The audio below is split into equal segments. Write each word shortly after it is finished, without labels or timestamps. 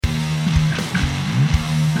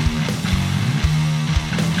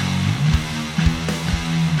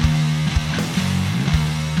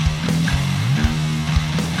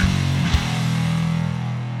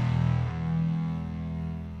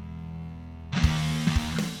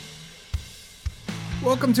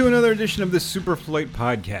Welcome to another edition of the SuperFlight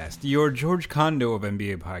podcast, your George Condo of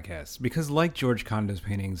NBA podcasts. Because like George Condo's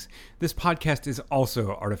paintings, this podcast is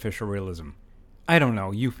also artificial realism. I don't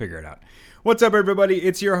know, you figure it out. What's up, everybody?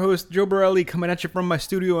 It's your host, Joe Borelli, coming at you from my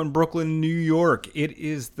studio in Brooklyn, New York. It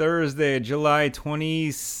is Thursday, July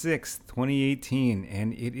 26th, 2018,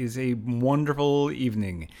 and it is a wonderful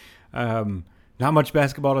evening. Not much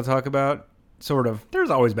basketball to talk about, sort of. There's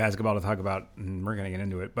always basketball to talk about, and we're going to get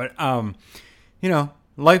into it, but you know,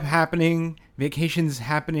 life happening, vacations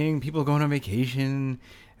happening, people going on vacation,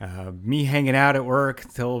 me hanging out at work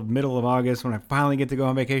till middle of August when I finally get to go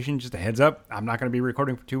on vacation. Just a heads up, I'm not going to be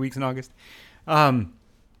recording for 2 weeks in August. You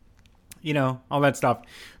know, all that stuff.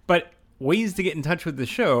 But ways to get in touch with the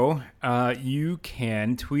show, you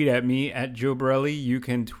can tweet at me at Joe Borelli. You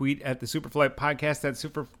can tweet at the SuperFlight podcast at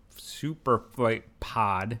SuperFlight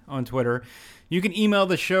Pod on Twitter. You can email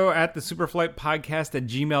the show at the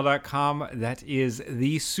superflightpodcast@gmail.com. That is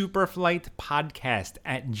the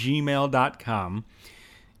superflightpodcast@gmail.com.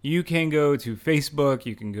 You can go to Facebook.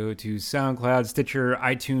 You can go to SoundCloud, Stitcher,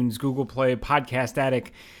 iTunes, Google Play, Podcast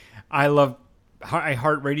Addict.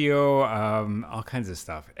 iHeartRadio, all kinds of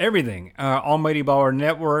stuff. Everything. Almighty Baller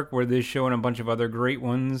Network, where this show and a bunch of other great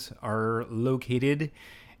ones are located.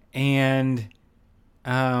 And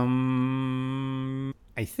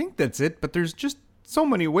I think that's it, but there's just so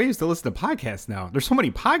many ways to listen to podcasts now. There's so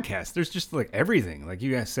many podcasts. There's just like everything. Like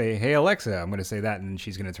you guys say, hey, Alexa, I'm going to say that, and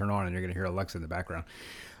she's going to turn on, and you're going to hear Alexa in the background.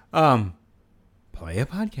 Play a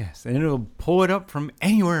podcast, and it'll pull it up from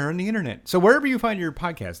anywhere on the internet. So wherever you find your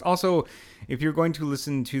podcast. Also, if you're going to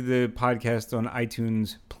listen to the podcast on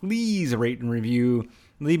iTunes, please rate and review.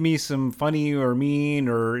 Leave me some funny or mean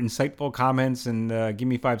or insightful comments, and give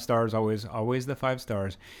me 5 stars. Always the 5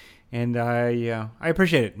 stars. And I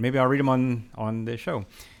appreciate it. Maybe I'll read them on the show.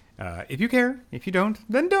 If you care. If you don't,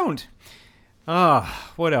 then don't.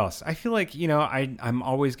 What else? I feel like, I'm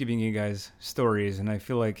always giving you guys stories, and I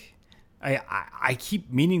feel like I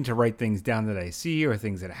keep meaning to write things down that I see or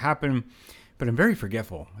things that happen, but I'm very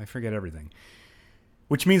forgetful. I forget everything.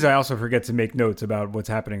 Which means I also forget to make notes about what's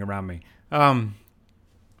happening around me.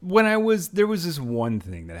 There was this one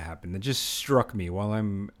thing that happened that just struck me while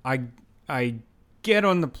I get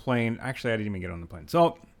on the plane. Actually, I didn't even get on the plane.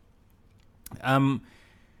 So,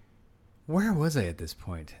 where was I at this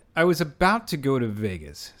point? I was about to go to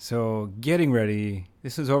Vegas. So, getting ready.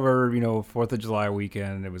 This was over, 4th of July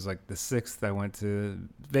weekend. It was like the 6th. I went to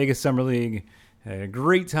Vegas Summer League. Had a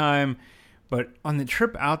great time. But on the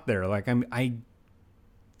trip out there, I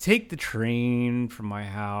take the train from my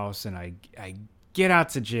house and I get out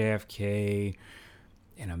to JFK,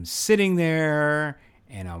 and I'm sitting there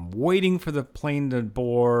and I'm waiting for the plane to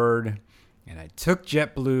board, and I took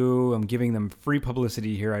JetBlue. I'm giving them free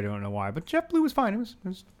publicity here. I don't know why, but JetBlue was fine. It was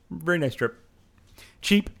a very nice trip.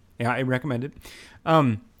 Cheap. Yeah, I recommend it.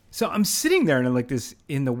 So I'm sitting there in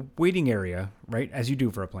in the waiting area, right, as you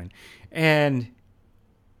do for a plane, and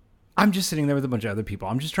I'm just sitting there with a bunch of other people.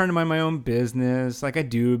 I'm just trying to mind my own business like I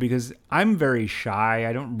do because I'm very shy.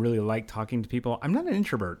 I don't really like talking to people. I'm not an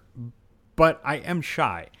introvert, but I am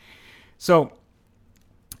shy. So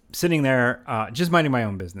sitting there, just minding my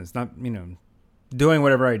own business, not, doing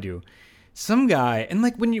whatever I do. Some guy, and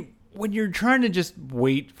when you're trying to just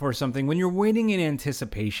wait for something, when you're waiting in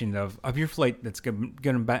anticipation of your flight that's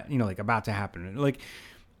about to happen,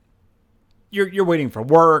 you're waiting for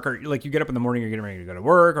work, or you get up in the morning, you're getting ready to go to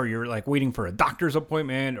work, or you're waiting for a doctor's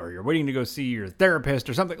appointment, or you're waiting to go see your therapist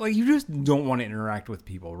or something. You just don't want to interact with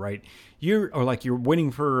people, right? You're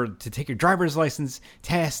waiting to take your driver's license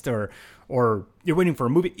test, or you're waiting for a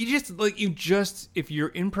movie. If you're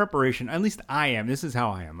in preparation, at least I am. This is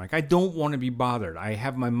how I am. I don't want to be bothered. I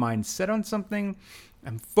have my mind set on something.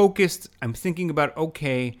 I'm focused. I'm thinking about,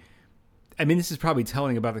 okay, this is probably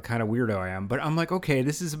telling about the kind of weirdo I am, but I'm okay,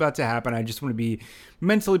 this is about to happen. I just want to be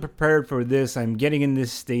mentally prepared for this. I'm getting in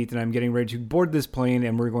this state, and I'm getting ready to board this plane,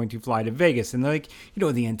 and we're going to fly to Vegas. And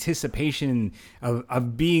the anticipation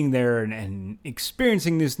of being there and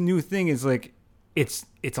experiencing this new thing is it's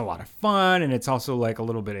a lot of fun, and it's also a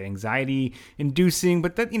little bit of anxiety inducing,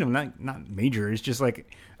 but that, not major. It's just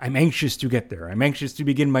I'm anxious to get there. I'm anxious to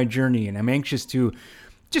begin my journey, and I'm anxious to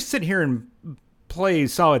just sit here and play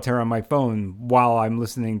solitaire on my phone while I'm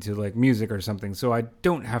listening to music or something, so I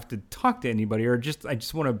don't have to talk to anybody, or I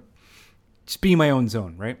just want to just be in my own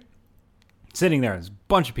zone, right? Sitting there, there's a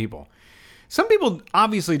bunch of people. Some people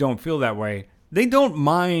obviously don't feel that way. They don't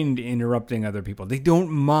mind interrupting other people. They don't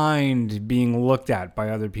mind being looked at by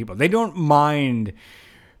other people. They don't mind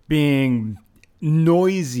being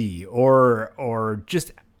noisy or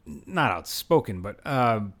just not outspoken, but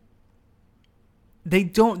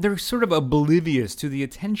they're sort of oblivious to the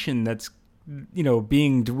attention that's,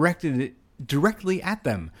 being directed directly at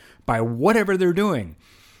them by whatever they're doing.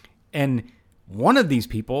 And one of these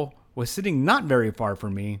people was sitting not very far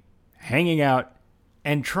from me, hanging out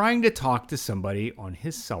and trying to talk to somebody on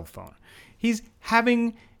his cell phone. He's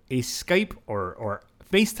having a Skype or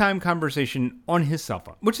FaceTime conversation on his cell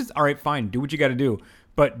phone, which is all right, fine, do what you got to do.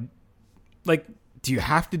 But do you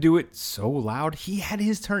have to do it so loud? He had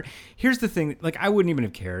his turn. Here's the thing, I wouldn't even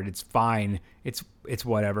have cared. It's fine. It's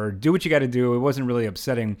whatever. Do what you got to do. It wasn't really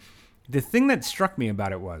upsetting. The thing that struck me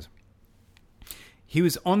about it was he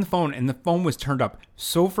was on the phone and the phone was turned up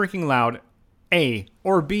so freaking loud, A,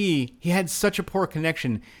 or B, he had such a poor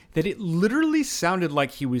connection that it literally sounded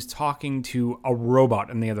like he was talking to a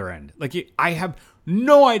robot on the other end. I have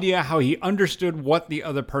no idea how he understood what the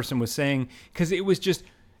other person was saying, because it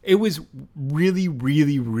was really,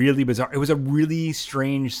 really, really bizarre. It was a really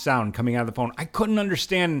strange sound coming out of the phone. I couldn't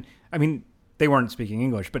understand. I mean, they weren't speaking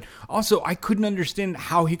English, but also I couldn't understand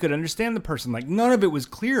how he could understand the person. None of it was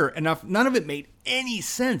clear enough. None of it made any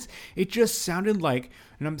sense. It just sounded like,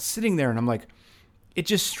 and I'm sitting there and I'm like, it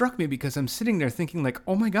just struck me because I'm sitting there thinking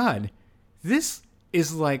oh my God, this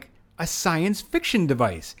is like a science fiction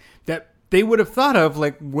device that they would have thought of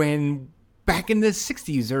when back in the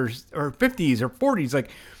 60s or 50s or 40s.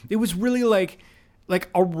 It was really like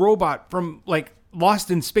a robot from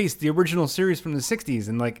Lost in Space, the original series from the 60s,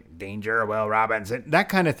 and Danger, Will Robinson, that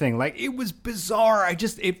kind of thing. It was bizarre.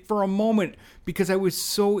 For a moment, because I was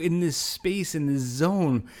so in this space, in this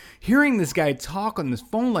zone, hearing this guy talk on this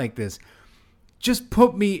phone like this just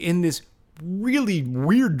put me in this really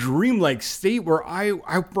weird dreamlike state where I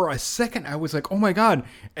for a second I was like, oh my God,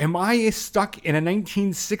 am I stuck in a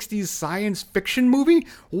 1960s science fiction movie?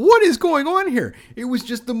 What is going on here? It was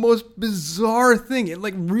just the most bizarre thing. It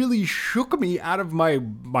really shook me out of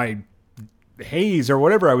my haze or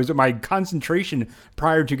whatever I was, my concentration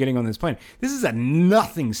prior to getting on this plane. This is a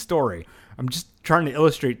nothing story. I'm just trying to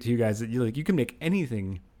illustrate to you guys that you can make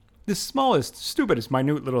anything, the smallest, stupidest,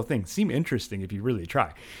 minute little thing, seem interesting if you really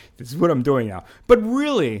try. This is what I'm doing now. But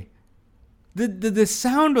really, the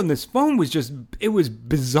sound on this phone was it was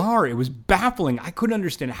bizarre. It was baffling. I couldn't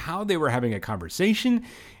understand how they were having a conversation.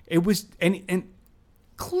 It was, and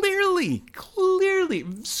clearly,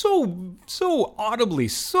 so audibly,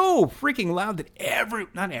 so freaking loud that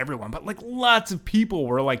not everyone, but lots of people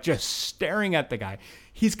were just staring at the guy.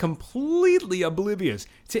 He's completely oblivious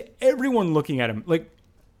to everyone looking at him.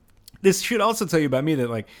 This should also tell you about me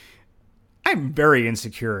that I'm very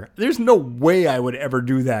insecure. There's no way I would ever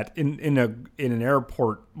do that in an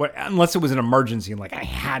airport, unless it was an emergency and I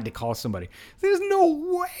had to call somebody. There's no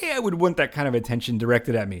way I would want that kind of attention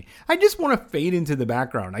directed at me. I just want to fade into the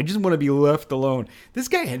background. I just want to be left alone. This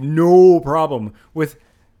guy had no problem with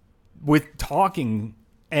talking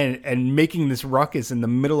and making this ruckus in the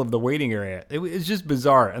middle of the waiting area. It was just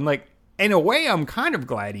bizarre. And in a way, I'm kind of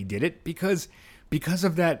glad he did it because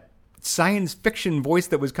of that science fiction voice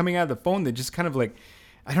that was coming out of the phone that just kind of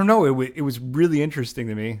I don't know, it was really interesting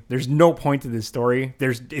to me. There's no point to this story.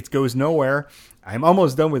 It goes nowhere. I'm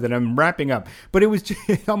almost done with it. I'm wrapping up. But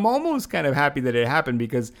I'm almost kind of happy that it happened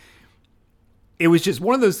because it was just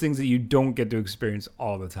one of those things that you don't get to experience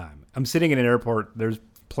all the time. I'm sitting in an airport. There's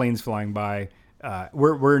planes flying by.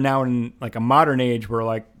 We're now in a modern age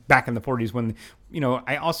where back in the 40s when,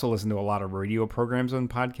 I also listen to a lot of radio programs on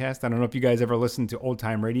podcasts. I don't know if you guys ever listen to old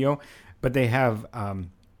time radio, but they have, and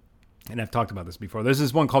I've talked about this before. There's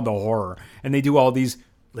this one called The Horror, and they do all these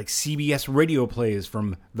CBS radio plays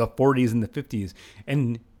from the 40s and the 50s.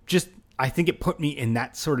 And I think it put me in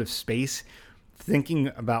that sort of space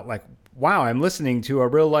thinking about wow, I'm listening to a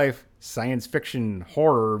real life science fiction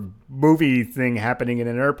horror movie thing happening in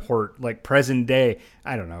an airport, present day.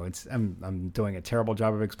 I don't know. I'm doing a terrible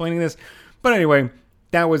job of explaining this. But anyway,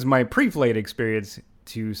 that was my pre-flight experience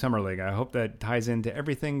to Summer League. I hope that ties into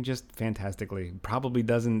everything just fantastically. Probably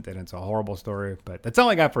doesn't, and it's a horrible story. But that's all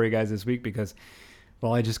I got for you guys this week because,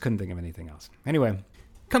 well, I just couldn't think of anything else. Anyway,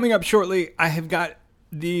 coming up shortly, I have got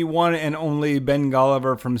the one and only Ben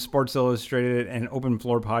Golliver from Sports Illustrated and Open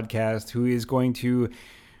Floor Podcast, who is going to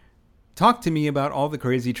talk to me about all the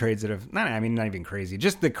crazy trades that have, not even crazy,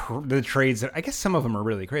 just the trades that, I guess some of them are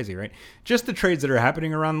really crazy, right? Just the trades that are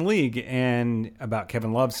happening around the league, and about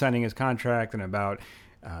Kevin Love signing his contract, and about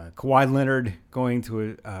Kawhi Leonard going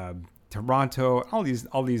to Toronto, all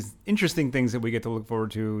these interesting things that we get to look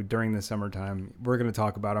forward to during the summertime. We're going to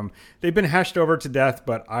talk about them. They've been hashed over to death,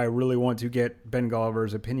 but I really want to get Ben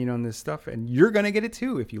Golliver's opinion on this stuff, and you're going to get it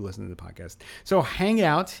too if you listen to the podcast. So hang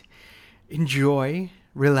out, enjoy,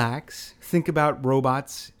 relax, think about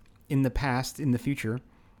robots in the past, in the future,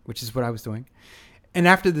 which is what I was doing. And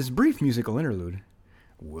after this brief musical interlude,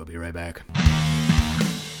 we'll be right back.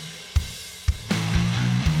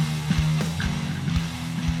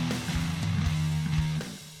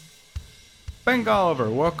 Ben Golliver,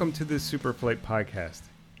 welcome to the SuperFlight podcast.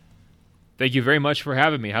 Thank you very much for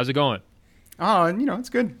having me. How's it going? Oh, it's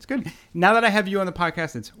good. It's good. Now that I have you on the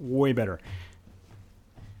podcast, it's way better.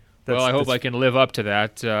 I hope I can live up to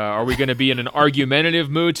that. Are we going to be in an argumentative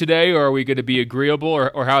mood today, or are we going to be agreeable,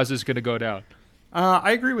 or how is this going to go down?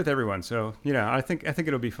 I agree with everyone, so I think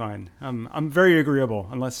it'll be fine. I'm very agreeable,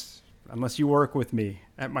 unless you work with me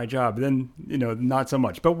at my job, then not so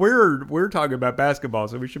much. But we're talking about basketball,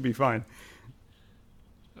 so we should be fine.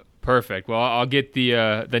 Perfect. Well, I'll get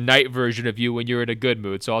the night version of you when you're in a good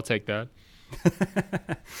mood, so I'll take that.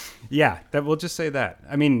 Yeah, we'll just say that.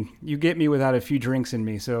 I mean, you get me without a few drinks in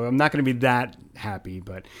me, so I'm not going to be that happy.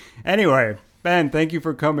 But anyway, Ben, thank you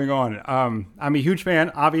for coming on. I'm a huge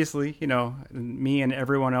fan, obviously. Me and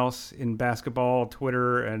everyone else in basketball,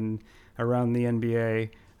 Twitter, and around the NBA.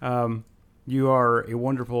 You are a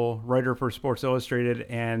wonderful writer for Sports Illustrated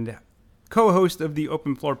and co-host of the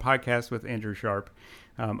Open Floor podcast with Andrew Sharp.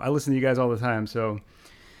 I listen to you guys all the time, so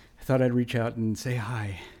I thought I'd reach out and say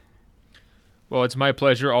hi. Well, it's my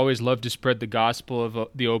pleasure. Always love to spread the gospel of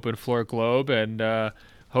the Open Floor Globe, and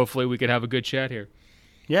hopefully we can have a good chat here.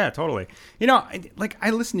 Yeah, totally.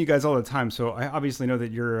 I listen to you guys all the time, so I obviously know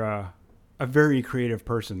that you're a very creative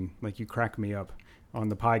person. Like, you crack me up on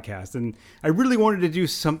the podcast. And I really wanted to do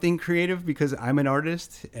something creative because I'm an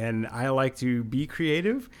artist and I like to be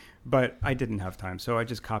creative, but I didn't have time. So I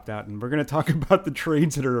just copped out, and we're going to talk about the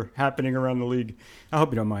trades that are happening around the league. I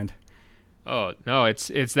hope you don't mind. Oh, no, it's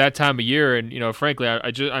that time of year. And, frankly,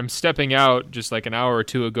 I'm stepping out just like an hour or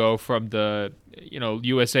two ago from the,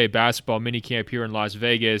 USA basketball minicamp here in Las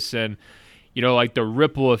Vegas. And, like the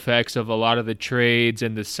ripple effects of a lot of the trades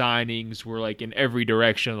and the signings were like in every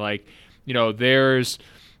direction. Like, there's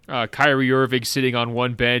Kyrie Irving sitting on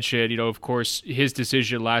one bench, and of course his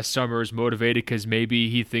decision last summer is motivated because maybe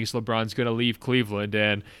he thinks LeBron's going to leave Cleveland,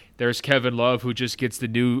 and there's Kevin Love, who just gets the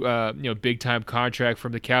new big time contract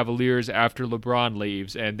from the Cavaliers after LeBron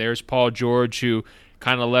leaves, and there's Paul George, who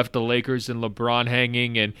kind of left the Lakers and LeBron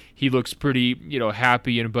hanging, and he looks pretty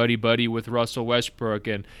happy and buddy with Russell Westbrook,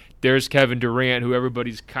 and there's Kevin Durant, who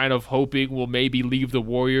everybody's kind of hoping will maybe leave the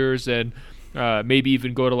Warriors and maybe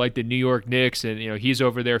even go to like the New York Knicks, and he's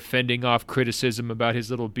over there fending off criticism about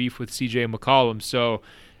his little beef with CJ McCollum. So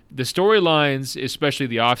the storylines, especially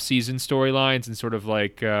the off-season storylines and sort of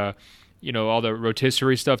like all the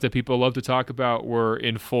rotisserie stuff that people love to talk about, were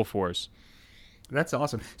in full force. That's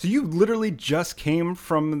awesome. So you literally just came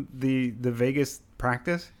from the Vegas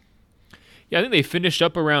practice? Yeah, I think they finished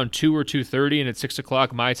up around 2 or 2:30, and it's 6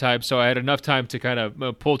 o'clock my time, so I had enough time to kind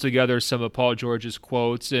of pull together some of Paul George's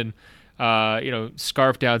quotes and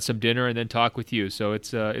scarf down some dinner and then talk with you. So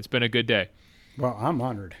it's been a good day. Well, I'm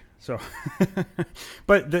honored. So,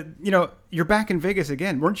 but you're back in Vegas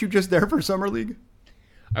again. Weren't you just there for Summer League?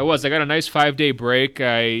 I was. I got a nice 5-day break.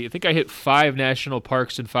 I think I hit 5 national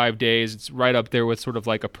parks in 5 days. It's right up there with sort of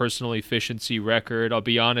like a personal efficiency record. I'll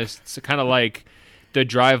be honest. It's kind of like the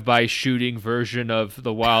drive-by shooting version of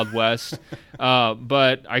the Wild West.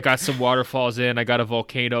 But I got some waterfalls in. I got a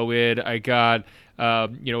volcano in. I got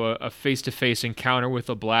a face-to-face encounter with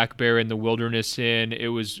a black bear in the wilderness in. It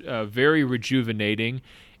was very rejuvenating.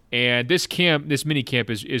 And this mini camp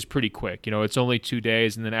is pretty quick. It's only 2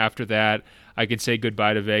 days, and then after that, I can say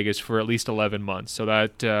goodbye to Vegas for at least 11 months. So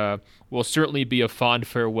that will certainly be a fond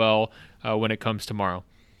farewell when it comes tomorrow.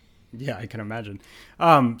 Yeah, I can imagine.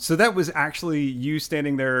 So that was actually you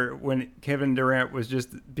standing there when Kevin Durant was just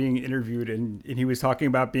being interviewed, and he was talking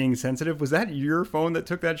about being sensitive. Was that your phone that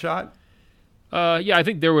took that shot? Yeah, I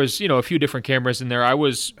think there was, a few different cameras in there. I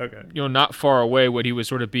was, not far away when he was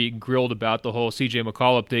sort of being grilled about the whole CJ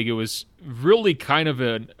McCollum thing. It was really kind of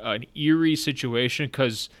an eerie situation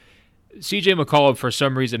because CJ McCollum, for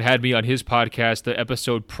some reason, had me on his podcast the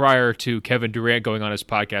episode prior to Kevin Durant going on his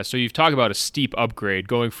podcast. So you've talked about a steep upgrade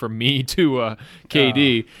going from me to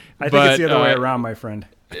KD. I think it's the other way around, my friend.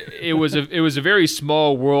 It was a very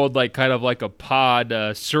small world, like kind of like a pod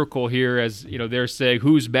circle here, as they're saying,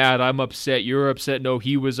 who's mad? I'm upset. You're upset. No,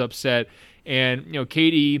 he was upset. And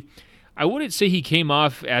KD, I wouldn't say he came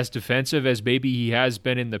off as defensive as maybe he has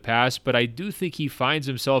been in the past, but I do think he finds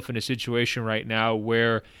himself in a situation right now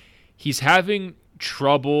where he's having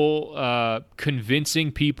trouble convincing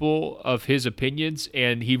people of his opinions,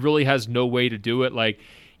 and he really has no way to do it. Like,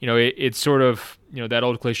 it's sort of, that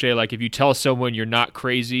old cliche, like if you tell someone you're not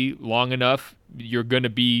crazy long enough, you're going to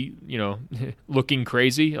be, looking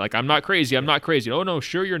crazy. Like, I'm not crazy. I'm not crazy. Oh, no,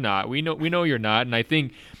 sure you're not. We know you're not. And I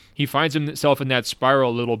think he finds himself in that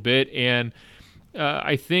spiral a little bit. And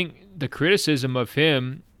I think the criticism of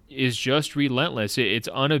him is just relentless. It's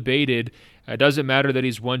unabated. It doesn't matter that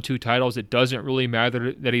he's won 2 titles. It doesn't really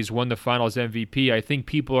matter that he's won the Finals MVP. I think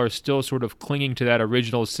people are still sort of clinging to that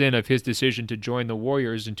original sin of his decision to join the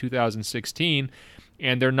Warriors in 2016,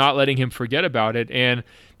 and they're not letting him forget about it. And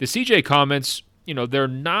the CJ comments, they're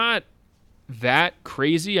not that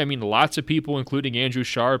crazy. I mean, lots of people, including Andrew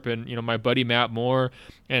Sharp and, my buddy Matt Moore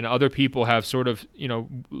and other people have sort of,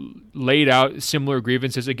 laid out similar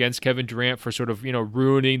grievances against Kevin Durant for sort of,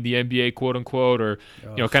 ruining the NBA, quote unquote, or,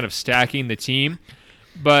 kind of stacking the team.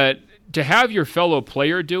 But to have your fellow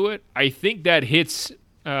player do it, I think that hits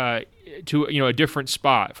to a different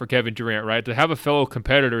spot for Kevin Durant, right? To have a fellow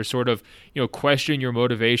competitor sort of, question your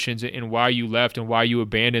motivations and why you left and why you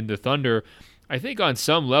abandoned the Thunder, I think on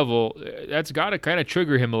some level, that's got to kind of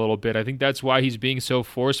trigger him a little bit. I think that's why he's being so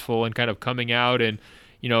forceful and kind of coming out and,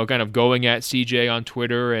 kind of going at CJ on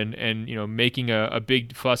Twitter and making a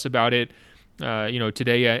big fuss about it,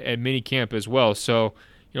 today at minicamp as well. So,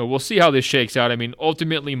 we'll see how this shakes out. I mean,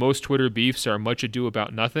 ultimately, most Twitter beefs are much ado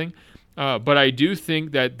about nothing. But I do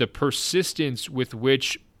think that the persistence with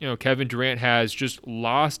which, Kevin Durant has just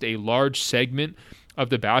lost a large segment of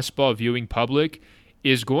the basketball viewing public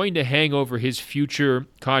is going to hang over his future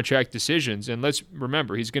contract decisions. And let's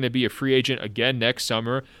remember, he's going to be a free agent again next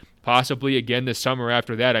summer, possibly again the summer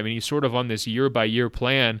after that. I mean, he's sort of on this year-by-year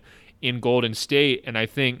plan in Golden State, and I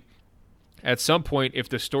think at some point, if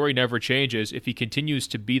the story never changes, if he continues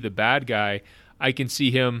to be the bad guy, I can see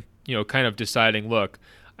him, kind of deciding, look,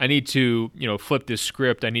 I need to, flip this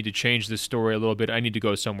script. I need to change this story a little bit. I need to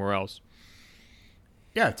go somewhere else.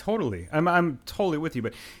 Yeah, totally. I'm totally with you,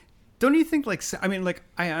 but don't you think,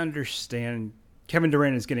 I understand Kevin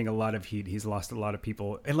Durant is getting a lot of heat. He's lost a lot of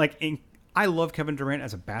people. And, I love Kevin Durant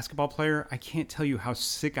as a basketball player. I can't tell you how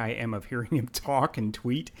sick I am of hearing him talk and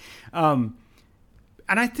tweet. And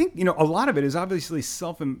I think, a lot of it is obviously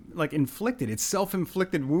inflicted. It's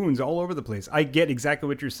self-inflicted wounds all over the place. I get exactly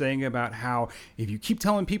what you're saying about how if you keep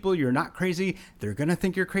telling people you're not crazy, they're going to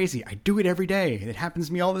think you're crazy. I do it every day. It happens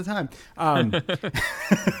to me all the time.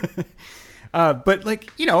 But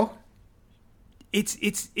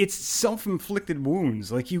it's self-inflicted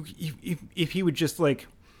wounds. If he would just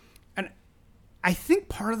and I think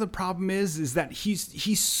part of the problem is that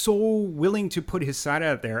he's so willing to put his side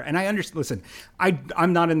out there. And I understand. Listen,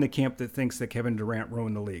 I'm not in the camp that thinks that Kevin Durant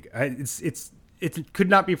ruined the league. It could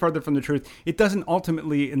not be farther from the truth. It doesn't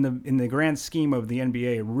ultimately, in the grand scheme of the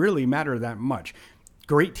NBA, really matter that much.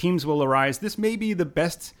 Great teams will arise. This may be the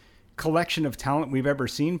best collection of talent we've ever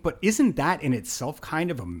seen, but isn't that in itself kind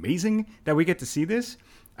of amazing that we get to see this?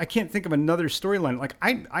 I can't think of another storyline.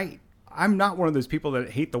 I'm not one of those people that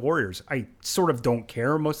hate the Warriors. I sort of don't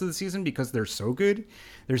care most of the season because they're so good.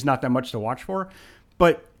 There's not that much to watch for.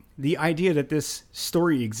 But the idea that this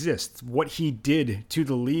story exists, what he did to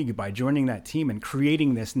the league by joining that team and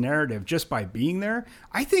creating this narrative just by being there,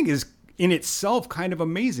 I think is in itself kind of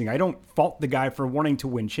amazing. I don't fault the guy for wanting to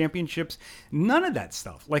win championships. None of that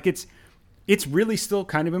stuff. It's really still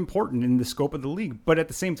kind of important in the scope of the league. But at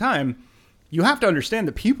the same time, you have to understand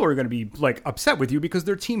that people are going to be upset with you because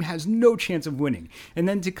their team has no chance of winning. And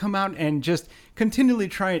then to come out and just continually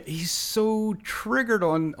try it, he's so triggered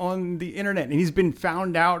on the internet, and he's been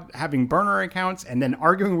found out having burner accounts and then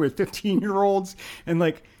arguing with 15-year-olds and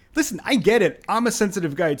listen, I get it. I'm a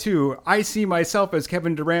sensitive guy too. I see myself as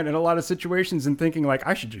Kevin Durant in a lot of situations and thinking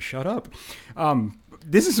I should just shut up.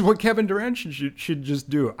 This is what Kevin Durant should just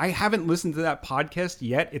do. I haven't listened to that podcast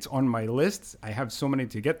yet. It's on my list. I have so many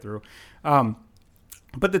to get through.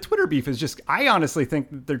 But the Twitter beef is just, I honestly think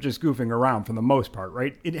that they're just goofing around for the most part,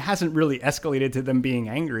 right? It hasn't really escalated to them being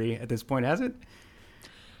angry at this point, has it?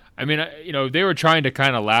 I mean, they were trying to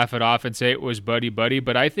kind of laugh it off and say it was buddy-buddy,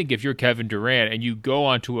 but I think if you're Kevin Durant and you go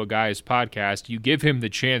onto a guy's podcast, you give him the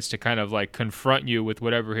chance to kind of confront you with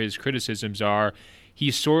whatever his criticisms are. He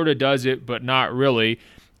sort of does it, but not really.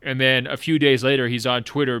 And then a few days later, he's on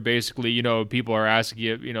Twitter. Basically, people are asking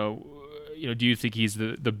you, do you think he's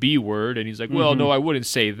the B word? And he's like, well, no, I wouldn't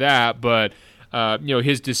say that, but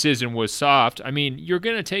his decision was soft. I mean, you're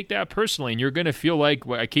going to take that personally, and you're going to feel like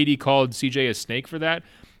KD called CJ a snake for that.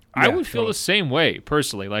 Yeah, I would feel the same way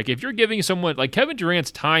personally. If you're giving someone Kevin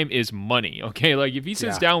Durant's time is money, okay? If he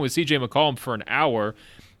sits down with CJ McCollum for an hour,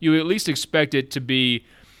 you at least expect it to be.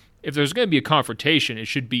 If there's going to be a confrontation, it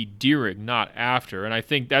should be during, not after. And I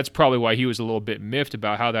think that's probably why he was a little bit miffed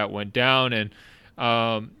about how that went down. And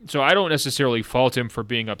so I don't necessarily fault him for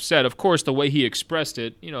being upset. Of course, the way he expressed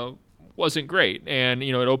it, wasn't great. And,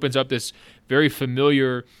 it opens up this very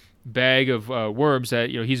familiar bag of worms that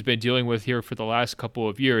he's been dealing with here for the last couple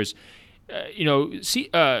of years.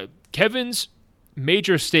 Kevin's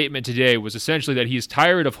major statement today was essentially that he's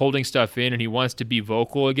tired of holding stuff in and he wants to be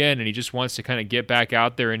vocal again, and he just wants to kind of get back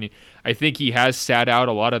out there. And I think he has sat out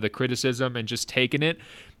a lot of the criticism and just taken it.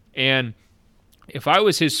 And if I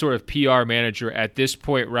was his sort of PR manager at this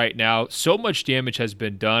point right now, so much damage has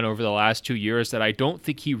been done over the last 2 years that I don't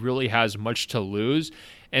think he really has much to lose.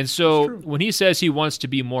 And so when he says he wants to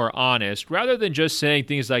be more honest, rather than just saying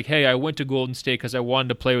things like, hey, I went to Golden State because I wanted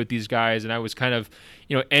to play with these guys and I was kind of,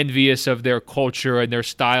 envious of their culture and their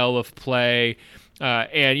style of play,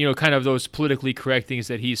 and, kind of those politically correct things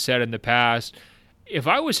that he said in the past. If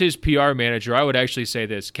I was his PR manager, I would actually say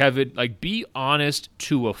this, Kevin, be honest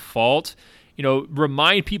to a fault.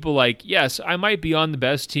 Remind people yes, I might be on the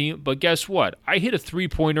best team, but guess what? I hit a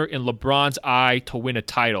three-pointer in LeBron's eye to win a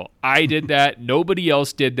title. I did that. Nobody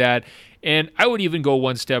else did that. And I would even go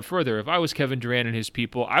one step further. If I was Kevin Durant and his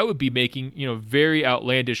people, I would be making, very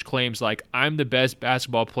outlandish claims like I'm the best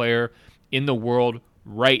basketball player in the world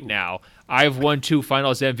right now. I've won 2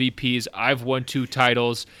 finals MVPs. I've won 2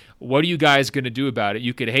 titles. What are you guys going to do about it?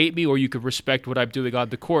 You could hate me or you could respect what I'm doing on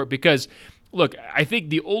the court because look, I think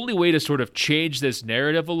the only way to sort of change this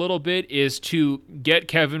narrative a little bit is to get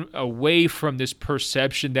Kevin away from this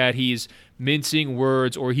perception that he's mincing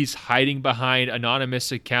words or he's hiding behind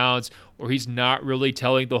anonymous accounts or he's not really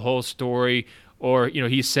telling the whole story or,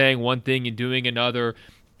 he's saying one thing and doing another.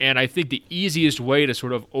 And I think the easiest way to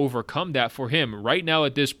sort of overcome that for him right now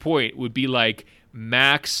at this point would be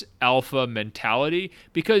max alpha mentality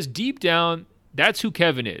because deep down, that's who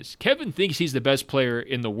Kevin is. Kevin thinks he's the best player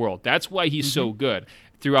in the world. That's why he's so good.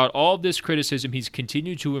 Throughout all of this criticism, he's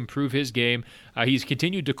continued to improve his game. He's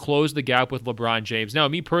continued to close the gap with LeBron James. Now,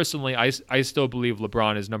 me personally, I still believe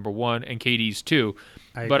LeBron is number 1 and KD's 2.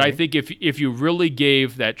 But I think if you really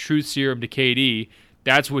gave that truth serum to KD,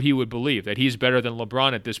 that's what he would believe, that he's better than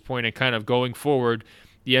LeBron at this point and kind of going forward,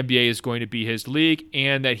 the NBA is going to be his league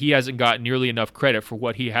and that he hasn't got nearly enough credit for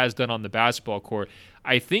what he has done on the basketball court.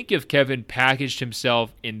 I think if Kevin packaged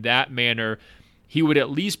himself in that manner, he would at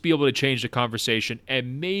least be able to change the conversation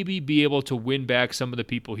and maybe be able to win back some of the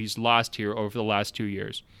people he's lost here over the last 2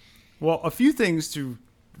 years. Well, a few things to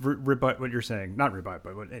rebut what you're saying. Not rebut,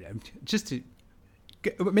 but just to...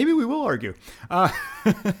 Maybe we will argue.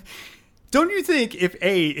 Don't you think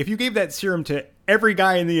if you gave that serum to every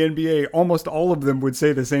guy in the NBA, almost all of them would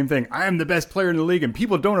say the same thing? I am the best player in the league, and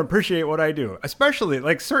people don't appreciate what I do. Especially,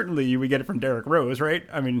 certainly we get it from Derrick Rose, right?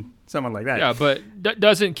 I mean, someone like that. Yeah, but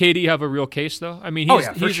doesn't KD have a real case, though? I mean,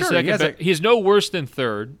 he's sure. second. He's no worse than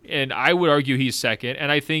third, and I would argue he's second.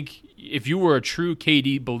 And I think if you were a true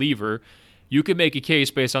KD believer, you could make a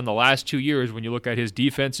case based on the last 2 years when you look at his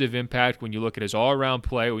defensive impact, when you look at his all-around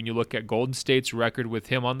play, when you look at Golden State's record with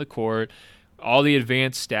him on the court, all the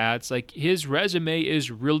advanced stats. His resume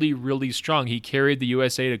is really, really strong. He carried the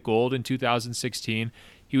USA to gold in 2016.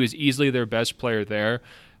 He was easily their best player there.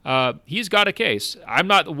 He's got a case. I'm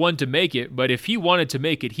not the one to make it, but if he wanted to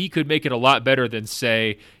make it, he could make it a lot better than,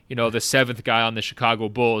 say, the seventh guy on the Chicago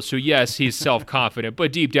Bulls. So, yes, he's self-confident,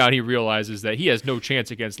 but deep down he realizes that he has no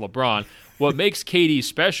chance against LeBron. What makes KD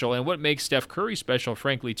special and what makes Steph Curry special,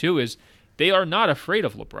 frankly, too, is they are not afraid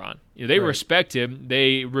of LeBron. They respect him.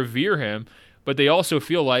 They revere him. But they also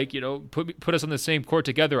feel like, put us on the same court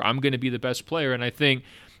together, I'm going to be the best player. And I think,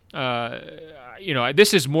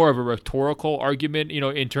 this is more of a rhetorical argument,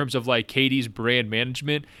 in terms of KD's brand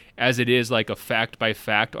management as it is a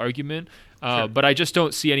fact-by-fact argument. Sure. But I just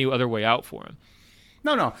don't see any other way out for him.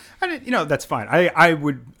 No. That's fine. I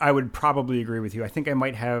would probably agree with you. I think I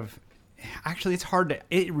might have... Actually,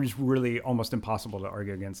 it was really almost impossible to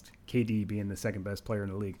argue against KD being the second best player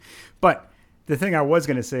in the league. But the thing I was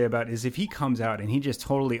going to say about is if he comes out and he just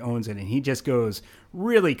totally owns it and he just goes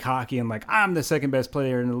really cocky and I'm the second best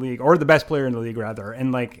player in the league, or the best player in the league rather,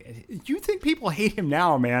 and you think people hate him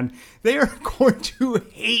now, man? They are going to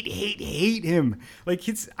hate him.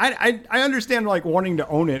 I understand wanting to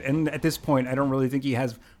own it, and at this point I don't really think he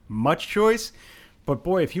has much choice. But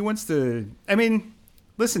boy, if he wants to,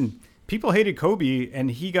 listen, people hated Kobe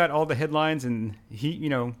and he got all the headlines and he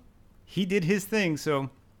did his thing, so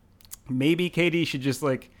maybe KD should just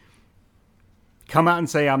come out and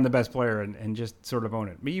say I'm the best player and just sort of own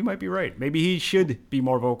it. But you might be right. Maybe he should be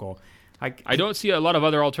more vocal. I don't see a lot of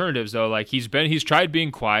other alternatives though. He's tried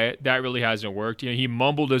being quiet. That really hasn't worked. He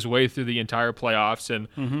mumbled his way through the entire playoffs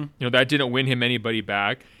and that didn't win him anybody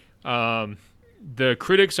back. The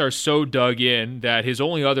critics are so dug in that his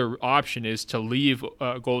only other option is to leave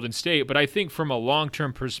Golden State. But I think from a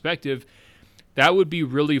long-term perspective, that would be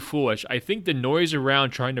really foolish. I think the noise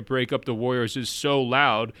around trying to break up the Warriors is so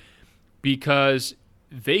loud because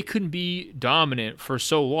they can be dominant for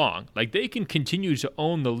so long. Like, they can continue to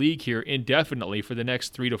own the league here indefinitely for the next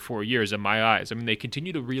 3 to 4 years in my eyes. I mean, they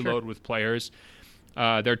continue to reload with players.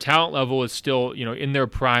 Their talent level is still, in their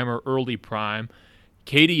prime or early prime.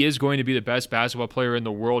 KD is going to be the best basketball player in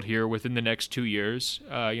the world here within the next 2 years.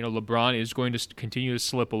 LeBron is going to continue to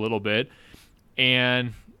slip a little bit.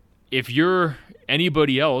 And if you're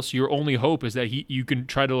anybody else, your only hope is that you can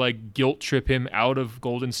try to like guilt trip him out of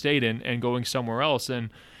Golden State and going somewhere else. And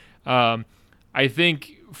I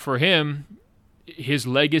think for him, his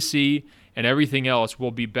legacy and everything else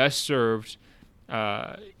will be best served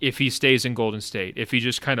if he stays in Golden State. If he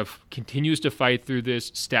just kind of continues to fight through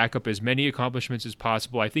this, stack up as many accomplishments as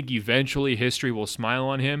possible, I think eventually history will smile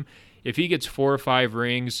on him. If he gets 4 or 5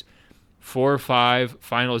 rings, 4 or 5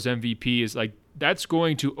 Finals MVPs, like that's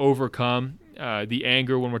going to overcome the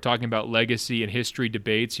anger when we're talking about legacy and history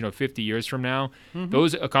debates, 50 years from now.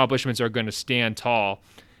 Those accomplishments are going to stand tall.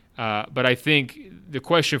 But I think the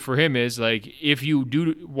question for him is, like, if you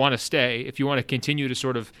do want to stay, if you want to continue to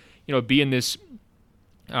sort of, be in this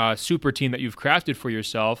super team that you've crafted for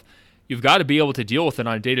yourself, you've got to be able to deal with it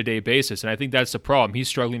on a day-to-day basis. And I think that's the problem. He's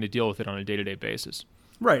struggling to deal with it on a day-to-day basis.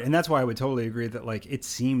 Right, and that's why I would totally agree that like it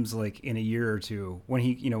seems like in a year or two when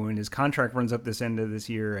he when his contract runs up this end of this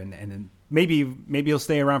year and then maybe he'll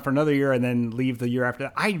stay around for another year and then leave the year after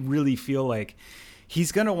that. I really feel like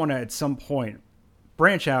he's going to want to at some point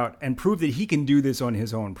branch out and prove that he can do this on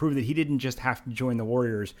his own, prove that he didn't just have to join the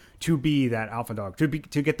Warriors to be that alpha dog, to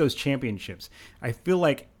get those championships. I feel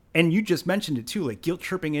like, and you just mentioned it too, like guilt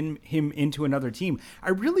tripping him into another team. I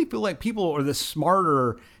really feel like people or the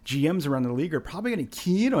smarter GMs around the league are probably going to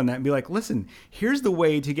key in on that and be like, listen, here's the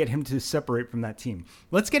way to get him to separate from that team.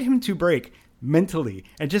 Let's get him to break mentally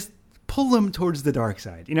and just pull him towards the dark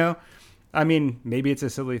side. I mean, maybe it's a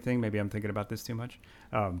silly thing. Maybe I'm thinking about this too much.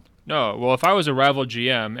 No, well, if I was a rival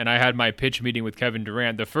GM and I had my pitch meeting with Kevin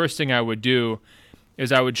Durant, the first thing I would do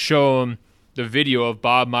is I would show him the video of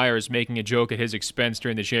Bob Myers making a joke at his expense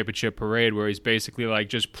during the championship parade where he's basically like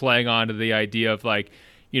just playing onto the idea of like,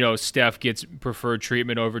 Steph gets preferred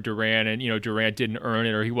treatment over Durant and, Durant didn't earn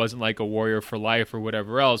it or he wasn't like a Warrior for life or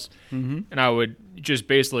whatever else. And I would just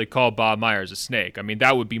basically call Bob Myers a snake. I mean,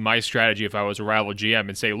 that would be my strategy if I was a rival GM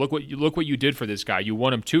and say, look what you did for this guy. You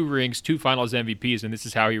won him 2 rings, 2 Finals MVPs, and this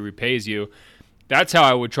is how he repays you. That's how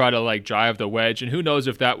I would try to like drive the wedge. And who knows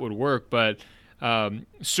if that would work, but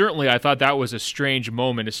certainly I thought that was a strange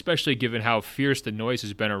moment, especially given how fierce the noise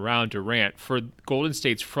has been around Durant. For Golden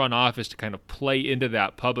State's front office to kind of play into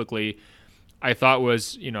that publicly, I thought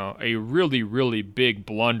was, a really, really big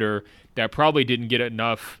blunder that probably didn't get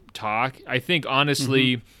enough talk. I think,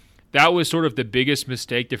 honestly, that was sort of the biggest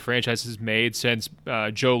mistake the franchise has made since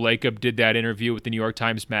Joe Lacob did that interview with the New York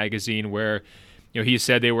Times Magazine where he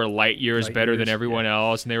said they were light years better than everyone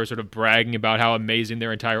else, and they were sort of bragging about how amazing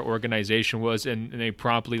their entire organization was, and they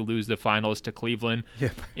promptly lose the finals to Cleveland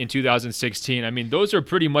in 2016. I mean, those are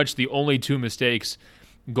pretty much the only 2 mistakes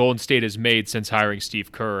Golden State has made since hiring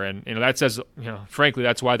Steve Kerr, and that says, frankly,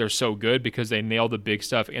 that's why they're so good, because they nail the big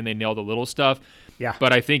stuff and they nail the little stuff. Yeah.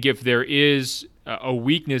 But I think if there is a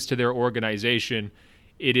weakness to their organization,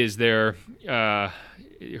 it is their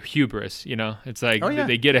hubris. It's like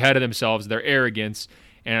they get ahead of themselves, their arrogance,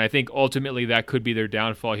 and I think ultimately that could be their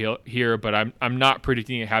downfall here. But I'm not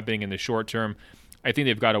predicting it happening in the short term. I think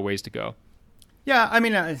they've got a ways to go. Yeah, I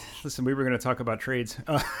mean, listen, we were going to talk about trades.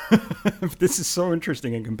 This is so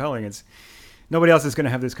interesting and compelling. It's nobody else is going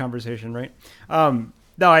to have this conversation, right?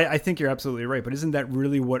 No, I think you're absolutely right. But isn't that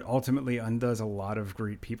really what ultimately undoes a lot of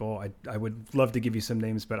great people? I would love to give you some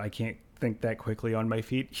names, but I can't think that quickly on my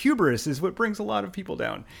feet. Hubris is what brings a lot of people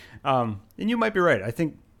down. And you might be right. I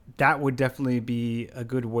think that would definitely be a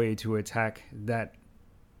good way to attack that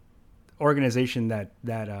organization, that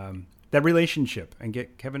relationship, and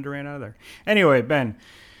get Kevin Durant out of there. Anyway, Ben,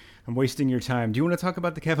 I'm wasting your time. Do you want to talk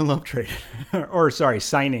about the Kevin Love trade? Or sorry,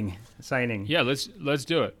 signing. Yeah, let's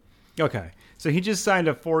do it. Okay. So he just signed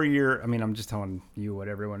a 4-year, I mean, I'm just telling you what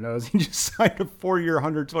everyone knows. He just signed a 4-year,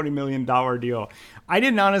 $120 million deal. I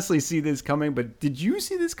didn't honestly see this coming, but did you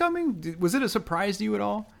see this coming? Was it a surprise to you at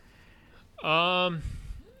all?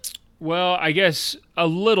 Well, I guess a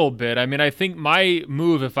little bit. I mean, I think my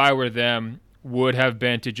move, if I were them, would have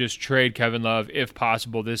been to just trade Kevin Love, if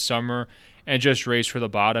possible, this summer and just race for the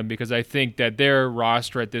bottom, because I think that their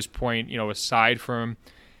roster at this point, aside from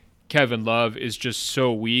Kevin Love, is just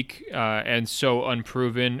so weak and so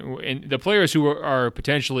unproven. And the players who are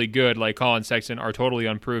potentially good, like Colin Sexton, are totally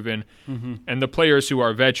unproven. And the players who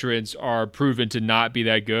are veterans are proven to not be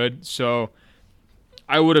that good. So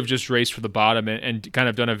I would have just raced for the bottom and kind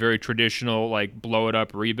of done a very traditional, like, blow it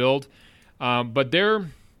up rebuild. But their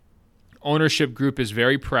ownership group is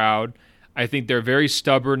very proud. I think they're very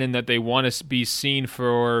stubborn in that they want to be seen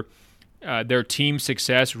for their team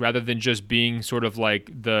success rather than just being sort of like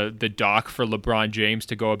the doc for LeBron James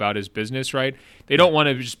to go about his business, right? They don't want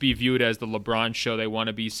to just be viewed as the LeBron show. They want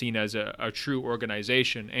to be seen as a true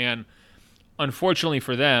organization. And unfortunately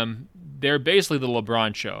for them, they're basically the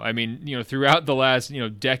LeBron show. I mean, throughout the last,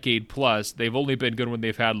 decade plus, they've only been good when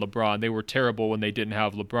they've had LeBron. They were terrible when they didn't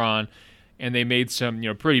have LeBron, and they made some,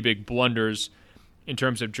 pretty big blunders in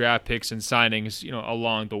terms of draft picks and signings,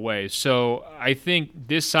 along the way. So I think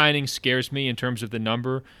this signing scares me in terms of the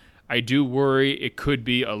number. I do worry it could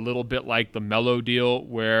be a little bit like the Melo deal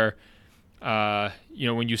where,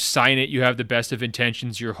 when you sign it, you have the best of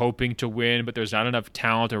intentions. You're hoping to win, but there's not enough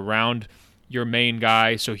talent around your main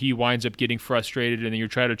guy, so he winds up getting frustrated, and then you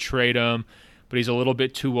try to trade him, but he's a little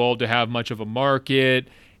bit too old to have much of a market,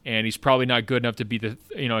 and he's probably not good enough to be the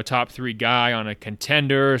a top 3 guy on a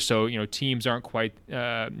contender. So teams aren't quite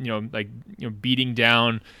beating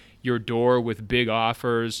down your door with big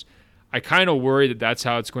offers. I kind of worry that that's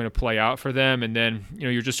how it's going to play out for them, and then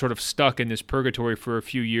you're just sort of stuck in this purgatory for a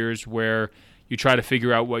few years where you try to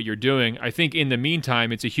figure out what you're doing. I think in the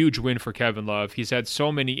meantime, it's a huge win for Kevin Love. He's had so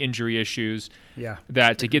many injury issues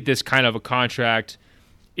that to get this kind of a contract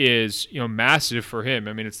is massive for him.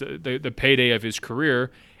 I mean, it's the payday of his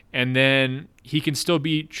career, and then he can still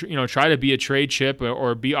be try to be a trade chip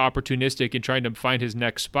or be opportunistic in trying to find his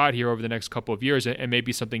next spot here over the next couple of years, and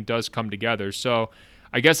maybe something does come together. So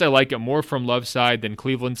I guess I like it more from Love's side than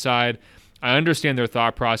Cleveland's side. I understand their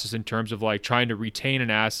thought process in terms of like trying to retain an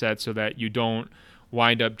asset so that you don't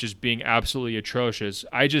wind up just being absolutely atrocious.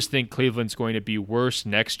 I just think Cleveland's going to be worse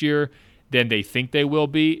next year than they think they will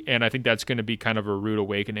be, and I think that's going to be kind of a rude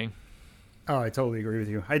awakening. Oh, I totally agree with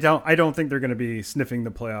you. I don't think they're going to be sniffing the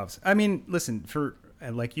playoffs. I mean, listen,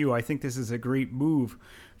 like you, I think this is a great move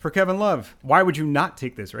for Kevin Love. Why would you not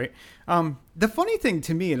take this, right? The funny thing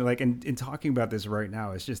to me, and like in talking about this right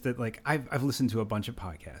now, is just that like I've listened to a bunch of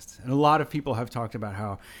podcasts, and a lot of people have talked about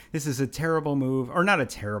how this is a terrible move, or not a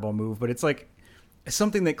terrible move, but it's like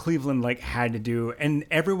something that Cleveland like had to do, and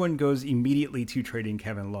everyone goes immediately to trading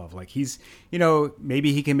Kevin Love. Like he's,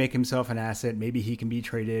 maybe he can make himself an asset, maybe he can be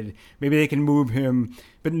traded, maybe they can move him,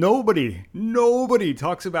 but nobody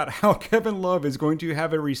talks about how Kevin Love is going to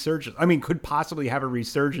have a resurgence. I mean, could possibly have a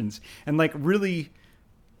resurgence and like really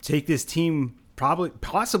take this team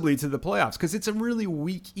possibly to the playoffs, because it's a really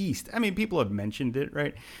weak East. I mean, people have mentioned it,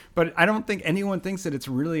 right? But I don't think anyone thinks that it's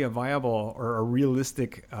really a viable or a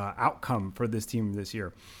realistic outcome for this team this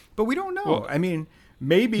year. But we don't know. Well, I mean,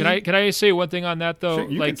 maybe. Can I say one thing on that though?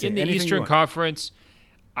 Sure, like in the Eastern Conference,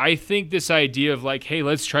 I think this idea of like, hey,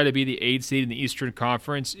 let's try to be the 8th seed in the Eastern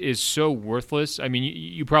Conference is so worthless. I mean,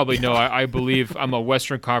 you probably know I believe I'm a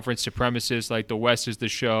Western Conference supremacist. Like the West is the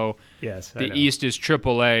show. Yes. The East is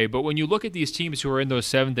AAA. But when you look at these teams who are in those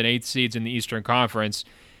 7th and 8th seeds in the Eastern Conference,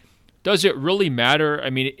 does it really matter? I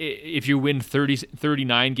mean, if you win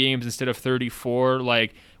 39 games instead of 34,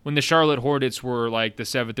 like when the Charlotte Hornets were like the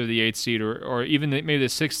 7th or the 8th seed or even maybe the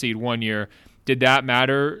 6th seed one year, did that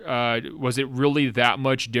matter? Was it really that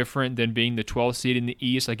much different than being the 12th seed in the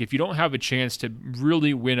East? Like, if you don't have a chance to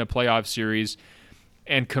really win a playoff series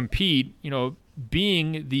and compete,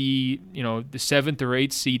 being the 7th or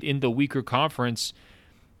 8th seed in the weaker conference,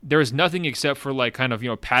 there's nothing except for like kind of,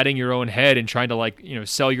 patting your own head and trying to like,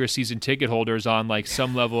 sell your season ticket holders on like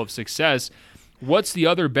some level of success. What's the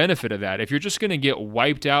other benefit of that? If you're just going to get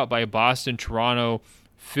wiped out by Boston, Toronto,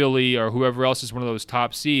 Philly, or whoever else is one of those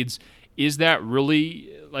top seeds, is that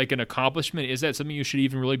really like an accomplishment? Is that something you should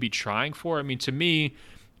even really be trying for? I mean, to me,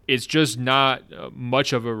 it's just not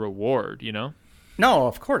much of a reward, No,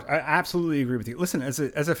 of course. I absolutely agree with you. Listen, as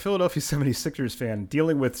a Philadelphia 76ers fan,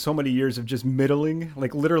 dealing with so many years of just middling,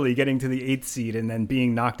 like literally getting to the 8th seed and then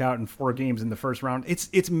being knocked out in 4 games in the first round,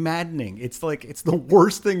 it's maddening. It's like, it's the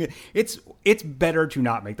worst thing. It's better to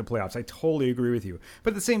not make the playoffs. I totally agree with you.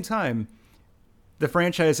 But at the same time, the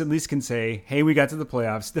franchise at least can say, hey, we got to the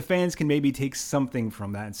playoffs. The fans can maybe take something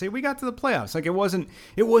from that and say, we got to the playoffs. Like it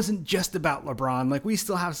wasn't just about LeBron. Like we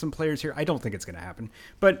still have some players here. I don't think it's going to happen.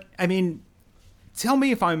 But I mean, tell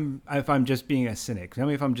me if I'm just being a cynic. Tell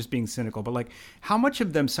me if I'm just being cynical. But like, how much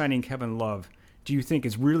of them signing Kevin Love do you think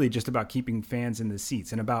is really just about keeping fans in the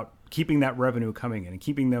seats and about keeping that revenue coming in and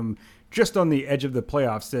keeping them just on the edge of the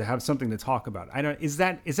playoffs to have something to talk about? Is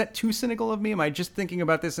that too cynical of me? Am I just thinking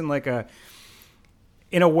about this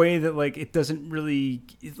in a way that like it doesn't really,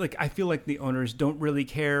 like I feel like the owners don't really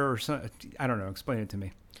care, or so, I don't know. Explain it to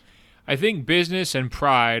me. I think business and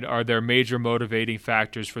pride are their major motivating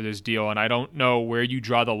factors for this deal, and I don't know where you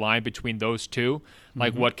draw the line between those two,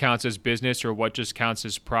 like what counts as business or what just counts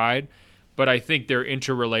as pride. But I think they're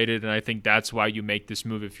interrelated, and I think that's why you make this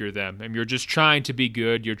move if you're them. And you're just trying to be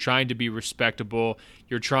good. You're trying to be respectable.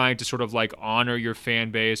 You're trying to sort of like honor your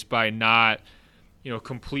fan base by not,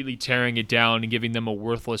 completely tearing it down and giving them a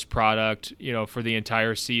worthless product, for the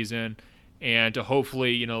entire season, and to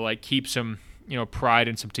hopefully, keep some, pride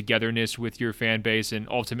and some togetherness with your fan base, and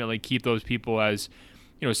ultimately keep those people as,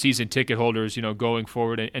 season ticket holders, going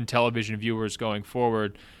forward, and television viewers going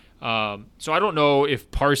forward. So I don't know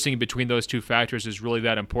if parsing between those two factors is really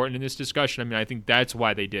that important in this discussion. I mean, I think that's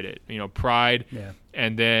why they did it, pride,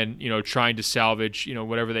 and then, trying to salvage,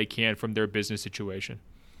 whatever they can from their business situation.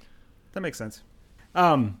 That makes sense.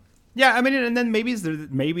 Yeah, I mean, and then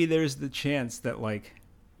maybe there's the chance that like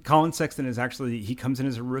Colin Sexton he comes in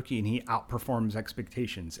as a rookie and he outperforms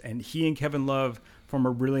expectations, and he and Kevin Love form a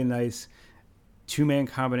really nice 2-man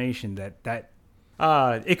combination that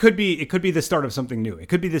it could be the start of something new. It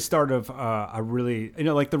could be the start of a really,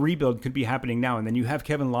 like the rebuild could be happening now, and then you have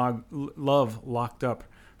Kevin Love locked up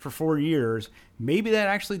for 4 years. Maybe that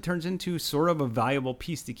actually turns into sort of a valuable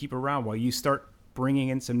piece to keep around while you start bringing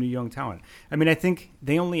in some new young talent. I mean, I think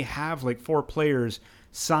they only have like 4 players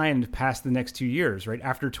signed past the next 2 years, right?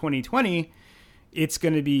 After 2020, it's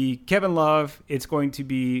going to be Kevin Love. It's going to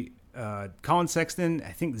be Colin Sexton,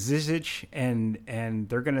 I think Zizic, and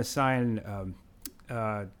they're going to sign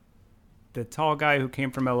the tall guy who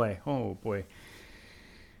came from LA. Oh boy.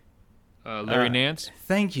 Larry Nance?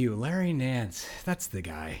 Thank you, Larry Nance. That's the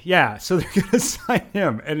guy. Yeah, so they're going to sign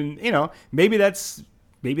him. And, maybe that's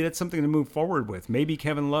something to move forward with. Maybe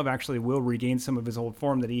Kevin Love actually will regain some of his old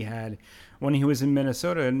form that he had when he was in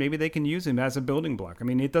Minnesota, and maybe they can use him as a building block. I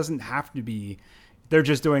mean, it doesn't have to be they're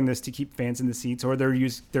just doing this to keep fans in the seats, or they're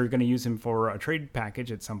going to use him for a trade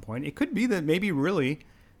package at some point. It could be that maybe really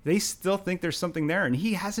they still think there's something there, and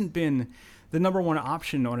he hasn't been the number one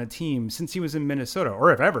option on a team since he was in Minnesota,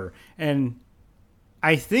 or if ever. And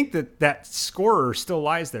I think that scorer still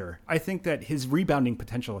lies there. I think that his rebounding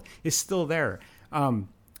potential is still there.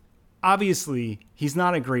 Obviously, he's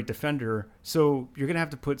not a great defender, so you're going to have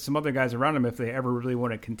to put some other guys around him if they ever really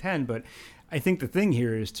want to contend. But I think the thing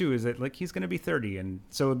here is that like he's going to be 30, and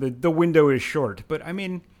so the window is short. But I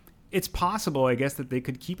mean, it's possible, I guess, that they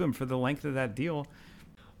could keep him for the length of that deal.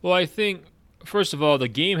 Well, I think, first of all, the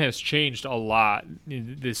game has changed a lot,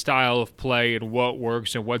 the style of play and what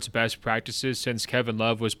works and what's best practices since Kevin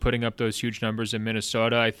Love was putting up those huge numbers in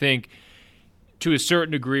Minnesota. I think to a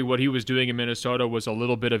certain degree, what he was doing in Minnesota was a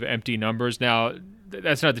little bit of empty numbers. Now,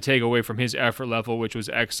 that's not to take away from his effort level, which was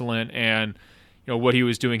excellent, and what he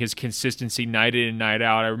was doing, his consistency night in and night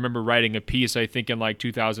out. I remember writing a piece, I think in like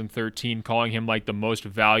 2013, calling him like the most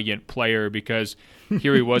valiant player, because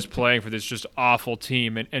here he was playing for this just awful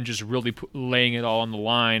team and just really laying it all on the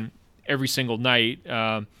line every single night,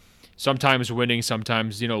 sometimes winning,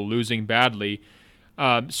 sometimes losing badly.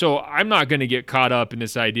 So I'm not going to get caught up in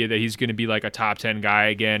this idea that he's going to be like a top 10 guy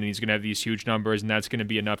again and he's going to have these huge numbers and that's going to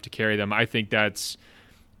be enough to carry them. I think that's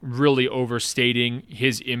really overstating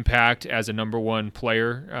his impact as a number one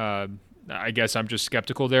player. I guess I'm just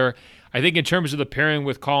skeptical there. I think in terms of the pairing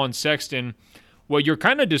with Colin Sexton, what you're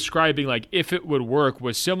kind of describing, like if it would work,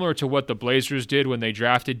 was similar to what the Blazers did when they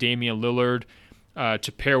drafted Damian Lillard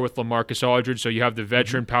to pair with LaMarcus Aldridge. So you have the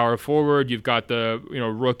veteran power forward, you've got the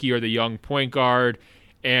rookie or the young point guard,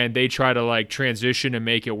 and they try to like transition and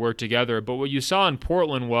make it work together. But what you saw in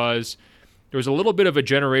Portland was there was a little bit of a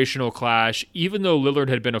generational clash, even though Lillard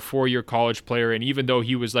had been a 4-year college player, and even though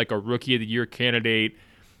he was like a rookie of the year candidate,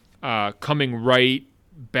 coming right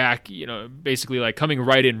back, basically like coming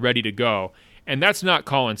right in ready to go. And that's not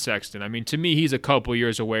Colin Sexton. I mean, to me, he's a couple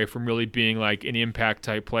years away from really being like an impact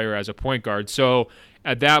type player as a point guard. So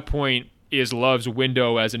at that point, is Love's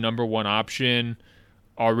window as a number one option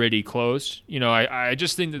already closed? I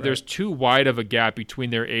just think that there's too wide of a gap between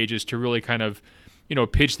their ages to really kind of,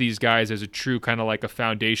 pitch these guys as a true kind of like a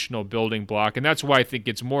foundational building block. And that's why I think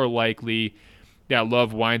it's more likely that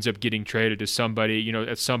Love winds up getting traded to somebody,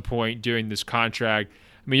 at some point during this contract.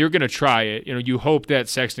 I mean, you're going to try it. You hope that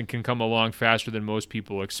Sexton can come along faster than most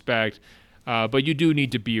people expect, but you do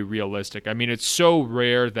need to be realistic. I mean, it's so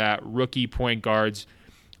rare that rookie point guards,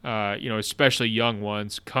 especially young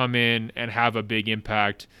ones, come in and have a big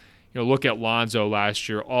impact. Look at Lonzo last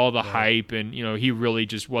year, all the hype, and, he really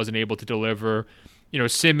just wasn't able to deliver.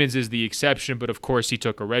 Simmons is the exception, but of course he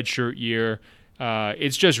took a redshirt year.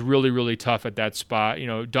 It's just really, really tough at that spot.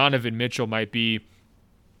 Donovan Mitchell might be,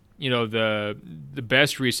 the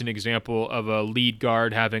best recent example of a lead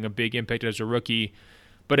guard having a big impact as a rookie.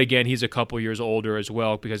 But again, he's a couple years older as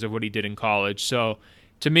well because of what he did in college. So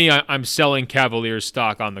to me, I'm selling Cavaliers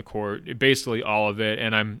stock on the court, basically all of it,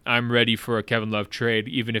 and I'm ready for a Kevin Love trade,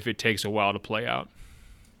 even if it takes a while to play out.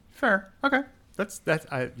 Fair. Okay.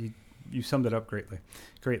 You summed it up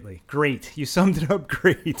greatly. Great. You summed it up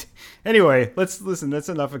great. Anyway, let's listen. That's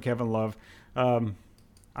enough of Kevin Love.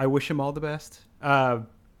 I wish him all the best.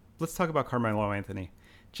 Let's talk about Carmelo Anthony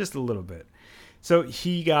just a little bit. So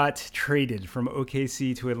he got traded from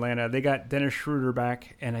OKC to Atlanta. They got Dennis Schroeder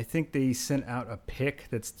back, and I think they sent out a pick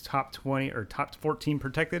that's top 20 or top 14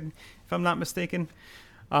 protected, if I'm not mistaken.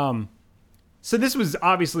 So this was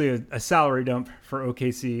obviously a salary dump for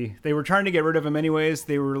OKC. They were trying to get rid of him anyways.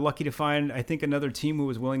 They were lucky to find, I think, another team who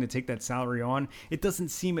was willing to take that salary on. It doesn't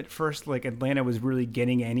seem at first like Atlanta was really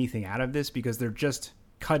getting anything out of this because they're just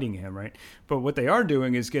cutting him, right? But what they are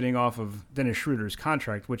doing is getting off of Dennis Schroeder's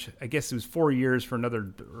contract, which I guess it was 4 years for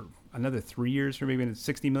another 3 years for maybe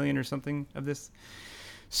 $60 million or something of this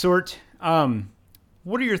sort.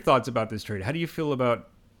 What are your thoughts about this trade? How do you feel about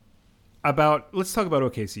let's talk about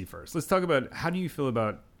OKC first. Let's talk about how do you feel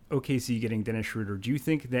about OKC getting Dennis Schroeder? Do you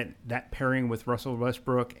think that pairing with Russell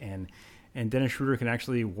Westbrook and Dennis Schroeder can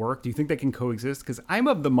actually work? Do you think they can coexist? Because I'm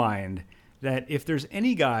of the mind that if there's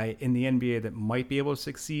any guy in the NBA that might be able to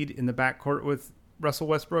succeed in the backcourt with Russell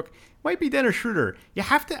Westbrook, it might be Dennis Schroeder.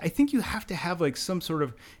 I think you have to have like some sort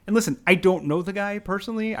of, and listen, I don't know the guy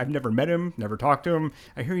personally. I've never met him, never talked to him.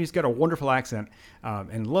 I hear he's got a wonderful accent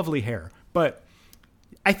and lovely hair. But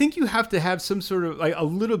I think you have to have some sort of like a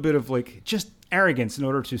little bit of like just arrogance in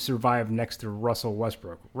order to survive next to Russell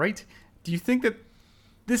Westbrook, right? Do you think that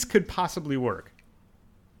this could possibly work?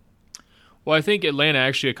 Well, I think Atlanta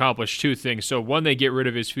actually accomplished two things. So one, they get rid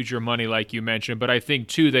of his future money, like you mentioned. But I think,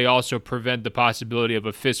 two, they also prevent the possibility of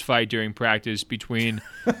a fist fight during practice between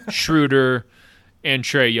Schroeder and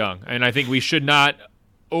Trae Young. And I think we should not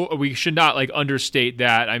like understate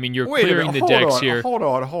that. I mean, you're clearing the decks here. Hold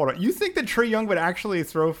on. You think that Trae Young would actually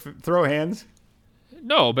throw hands?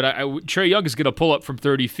 No, but Trae Young is going to pull up from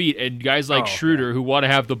 30 feet, and guys like Schroeder who want to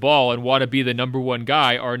have the ball and want to be the number one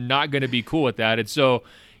guy are not going to be cool with that. And so,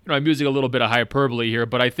 I'm using a little bit of hyperbole here,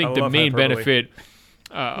 but I think the main benefit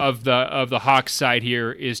of the Hawks side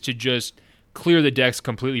here is to just clear the decks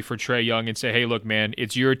completely for Trae Young and say, hey, look, man,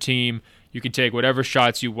 it's your team. You can take whatever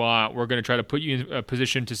shots you want. We're going to try to put you in a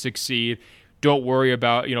position to succeed. Don't worry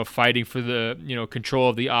about, fighting for the, control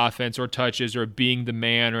of the offense or touches or being the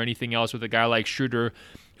man or anything else with a guy like Schroeder,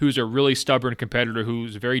 who's a really stubborn competitor,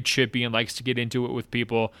 who's very chippy and likes to get into it with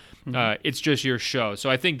people. Mm-hmm. It's just your show. So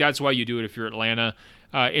I think that's why you do it if you're Atlanta.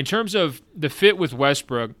 In terms of the fit with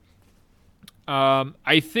Westbrook,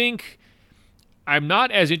 I think I'm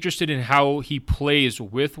not as interested in how he plays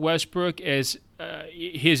with Westbrook as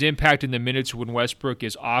his impact in the minutes when Westbrook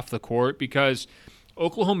is off the court, because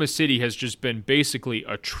Oklahoma City has just been basically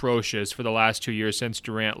atrocious for the last 2 years since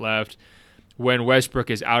Durant left when Westbrook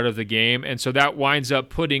is out of the game. And so that winds up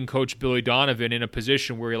putting Coach Billy Donovan in a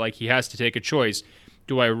position where he has to take a choice.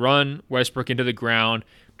 Do I run Westbrook into the ground,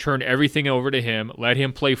 turn everything over to him, let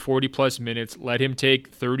him play 40-plus minutes, let him take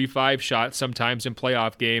 35 shots sometimes in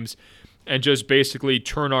playoff games, and just basically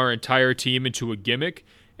turn our entire team into a gimmick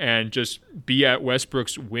and just be at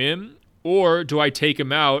Westbrook's whim? Or do I take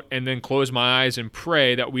him out and then close my eyes and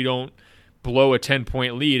pray that we don't blow a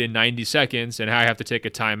 10-point lead in 90 seconds and I have to take a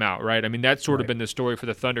timeout, right? I mean, that's sort of been the story for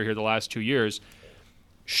the Thunder here the last 2 years.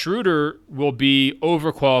 Schroeder will be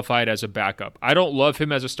overqualified as a backup. I don't love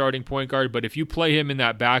him as a starting point guard, but if you play him in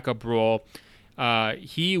that backup role,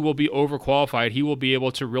 he will be overqualified. He will be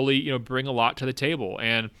able to really, bring a lot to the table,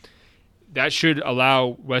 and that should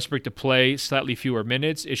allow Westbrook to play slightly fewer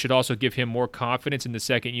minutes. It should also give him more confidence in the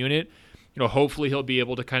second unit. Hopefully he'll be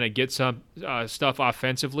able to kind of get some stuff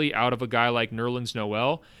offensively out of a guy like Nerlens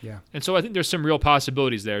Noel. Yeah. And so I think there's some real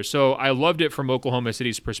possibilities there. So I loved it from Oklahoma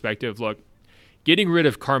City's perspective. Look, getting rid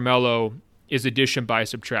of Carmelo is addition by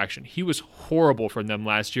subtraction. He was horrible for them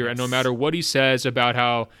last year, and no matter what he says about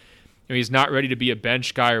how he's not ready to be a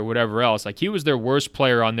bench guy or whatever else, he was their worst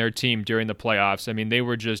player on their team during the playoffs. I mean, they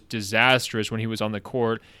were just disastrous when he was on the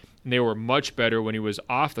court, and they were much better when he was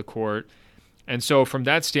off the court. And so from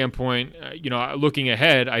that standpoint, looking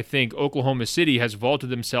ahead, I think Oklahoma City has vaulted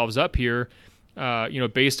themselves up here,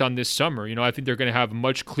 based on this summer. I think they're going to have a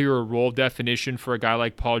much clearer role definition for a guy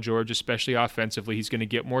like Paul George, especially offensively. He's going to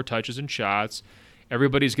get more touches and shots.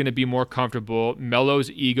 Everybody's going to be more comfortable. Melo's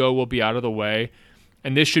ego will be out of the way.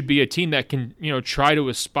 And this should be a team that can, try to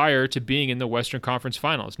aspire to being in the Western Conference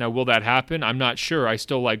Finals. Now, will that happen? I'm not sure. I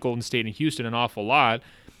still like Golden State and Houston an awful lot.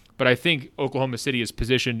 But I think Oklahoma City is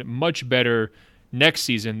positioned much better next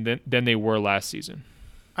season than they were last season.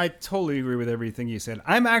 I totally agree with everything you said.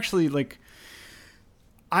 I'm actually like,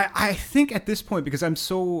 I think at this point, because I'm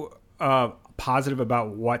so positive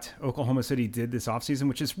about what Oklahoma City did this offseason,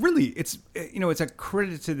 which is really, it's a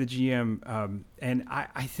credit to the GM. And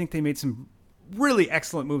I think they made some really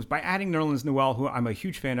excellent moves by adding Nerlens Noel, who I'm a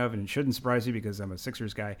huge fan of, and it shouldn't surprise you because I'm a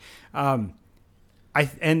Sixers guy. And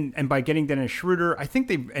by getting Dennis Schroeder, I think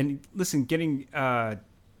getting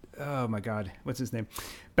oh my God, what's his name,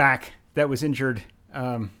 back that was injured.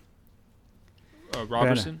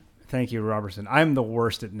 Robertson. Thank you, Robertson. I'm the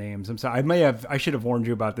worst at names. I'm sorry. I should have warned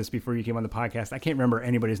you about this before you came on the podcast. I can't remember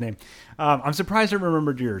anybody's name. I'm surprised I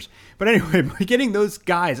remembered yours. But anyway, by getting those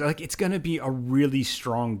guys, like, it's going to be a really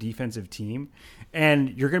strong defensive team,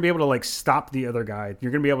 and you're going to be able to like stop the other guy.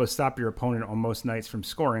 You're going to be able to stop your opponent on most nights from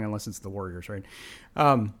scoring, unless it's the Warriors, right?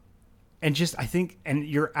 And just, I think, and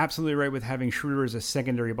you're absolutely right with having Schroeder as a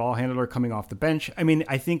secondary ball handler coming off the bench. I mean,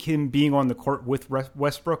 I think him being on the court with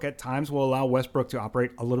Westbrook at times will allow Westbrook to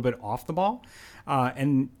operate a little bit off the ball.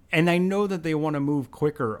 And I know that they want to move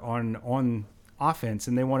quicker on offense,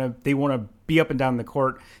 and they want to be up and down the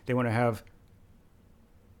court. They want to have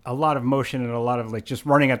a lot of motion and a lot of like just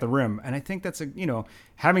running at the rim. And I think that's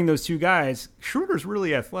having those two guys. Schroeder's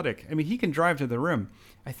really athletic. I mean, he can drive to the rim.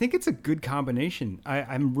 I think it's a good combination.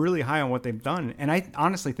 I'm really high on what they've done. And I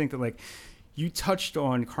honestly think that, like, you touched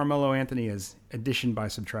on Carmelo Anthony as addition by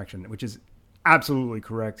subtraction, which is absolutely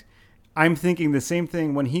correct. I'm thinking the same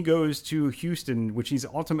thing when he goes to Houston, which he's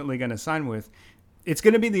ultimately going to sign with. It's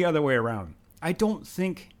going to be the other way around. I don't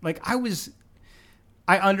think, like,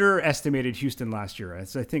 I underestimated Houston last year,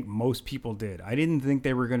 as I think most people did. I didn't think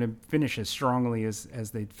they were going to finish as strongly as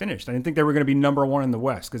they finished. I didn't think they were going to be number one in the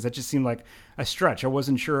West, because that just seemed like a stretch. I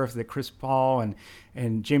wasn't sure if the Chris Paul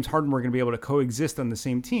and James Harden were going to be able to coexist on the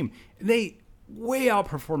same team. They way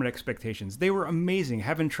outperformed expectations. They were amazing.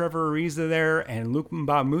 Having Trevor Ariza there and Luke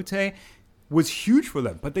Mbamute was huge for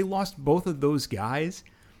them, but they lost both of those guys.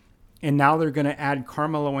 And now they're going to add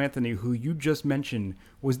Carmelo Anthony, who you just mentioned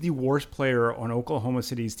was the worst player on Oklahoma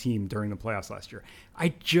City's team during the playoffs last year.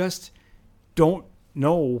 I just don't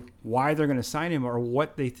know why they're going to sign him or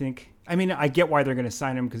what they think. I mean, I get why they're going to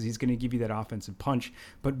sign him, because he's going to give you that offensive punch.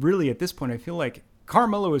 But really, at this point, I feel like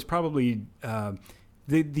Carmelo is probably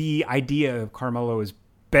the idea of Carmelo is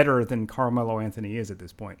better than Carmelo Anthony is at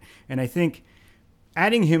this point. And I think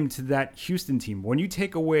adding him to that Houston team, when you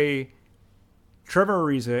take away Trevor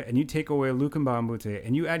Ariza and you take away Luke Mbamute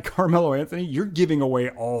and you add Carmelo Anthony, you're giving away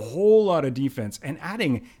a whole lot of defense and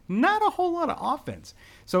adding not a whole lot of offense.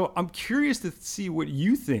 So I'm curious to see what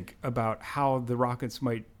you think about how the Rockets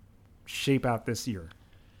might shape out this year.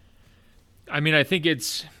 I mean, I think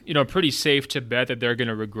it's pretty safe to bet that they're going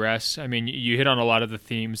to regress. I mean, you hit on a lot of the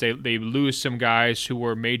themes. They lose some guys who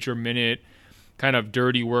were major minute, kind of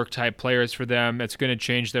dirty work type players for them. That's going to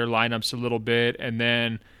change their lineups a little bit. And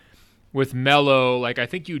then with Melo, like, I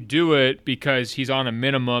think you do it because he's on a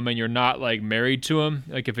minimum and you're not like married to him.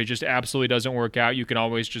 Like, if it just absolutely doesn't work out, you can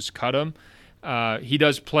always just cut him. He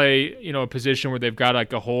does play, a position where they've got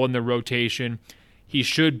like a hole in the rotation. He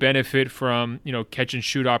should benefit from, catch and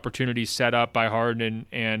shoot opportunities set up by Harden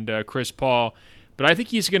and Chris Paul. But I think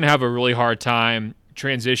he's going to have a really hard time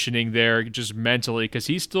transitioning there just mentally, because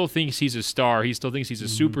he still thinks he's a star. He still thinks he's a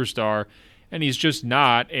superstar. And he's just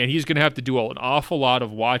not, and he's going to have to do an awful lot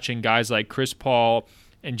of watching guys like Chris Paul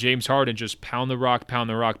and James Harden just pound the rock,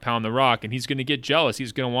 and he's going to get jealous.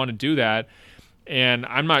 He's going to want to do that, and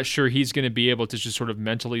I'm not sure he's going to be able to just sort of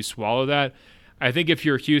mentally swallow that. I think if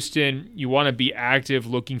you're Houston, you want to be active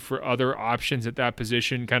looking for other options at that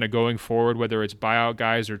position kind of going forward, whether it's buyout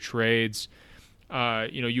guys or trades.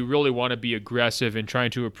 You really want to be aggressive in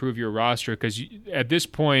trying to improve your roster, because at this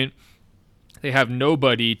point, they have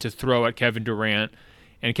nobody to throw at Kevin Durant.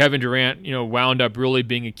 And Kevin Durant, wound up really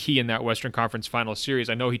being a key in that Western Conference Final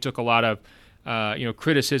Series. I know he took a lot of,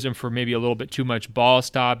 criticism for maybe a little bit too much ball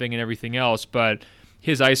stopping and everything else, but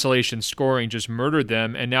his isolation scoring just murdered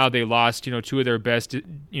them. And now they lost, two of their best,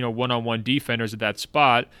 one-on-one defenders at that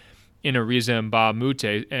spot in Ariza and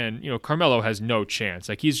Mbamute. And, Carmelo has no chance.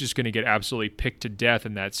 Like, he's just going to get absolutely picked to death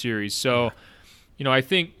in that series. So, I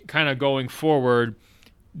think kind of going forward,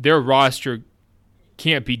 their roster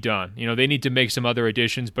can't be done. They need to make some other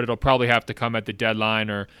additions, but it'll probably have to come at the deadline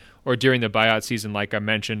or during the buyout season, like I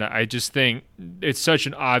mentioned. I just think it's such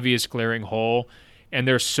an obvious glaring hole, and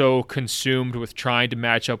they're so consumed with trying to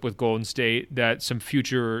match up with Golden State that some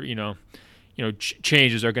future,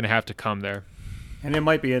 changes are going to have to come there. And it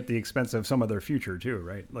might be at the expense of some of their future too,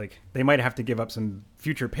 right? Like, they might have to give up some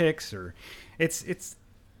future picks, or it's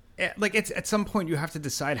like it's at some point you have to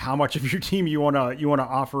decide how much of your team you want to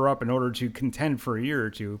offer up in order to contend for a year or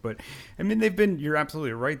two. But I mean, you're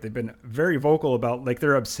absolutely right. They've been very vocal about, like,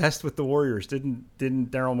 they're obsessed with the Warriors. Didn't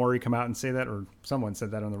Daryl Morey come out and say that, or someone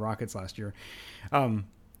said that on the Rockets last year? And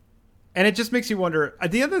it just makes you wonder.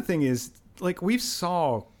 The other thing is, like, we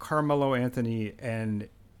saw Carmelo Anthony and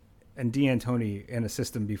D'Antoni in a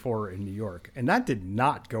system before in New York, and that did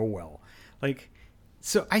not go well. Like,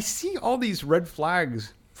 so I see all these red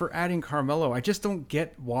flags for adding Carmelo. I just don't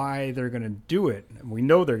get why they're going to do it. We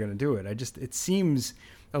know they're going to do it. It seems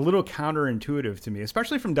a little counterintuitive to me,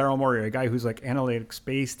 especially from Daryl Morey, a guy who's like analytics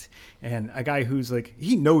based and a guy who's like,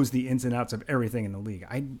 he knows the ins and outs of everything in the league.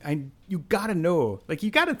 You got to know, like, you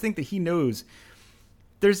got to think that he knows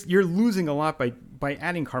you're losing a lot by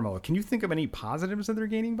adding Carmelo. Can you think of any positives that they're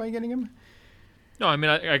gaining by getting him? No, I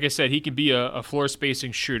mean, like I said, he can be a floor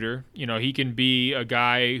spacing shooter. He can be a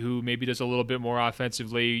guy who maybe does a little bit more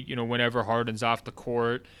offensively, whenever Harden's off the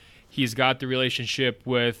court. He's got the relationship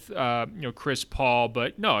with, Chris Paul.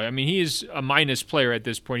 But no, I mean, he's a minus player at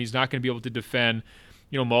this point. He's not going to be able to defend,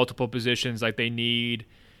 multiple positions like they need.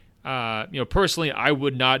 Personally, I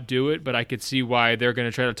would not do it, but I could see why they're going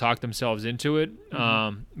to try to talk themselves into it.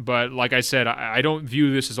 Mm-hmm. But like I said, I don't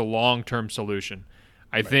view this as a long-term solution.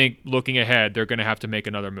 I think looking ahead, they're going to have to make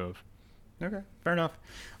another move. Okay, fair enough.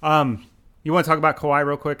 You want to talk about Kawhi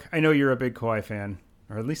real quick? I know you're a big Kawhi fan,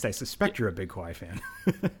 or at least I suspect you're a big Kawhi fan.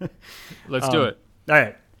 Let's do it. All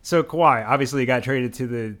right. So Kawhi obviously got traded to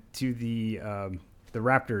the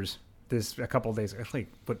Raptors a couple of days, like,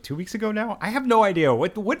 2 weeks ago now? I have no idea.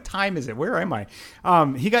 What time is it? Where am I?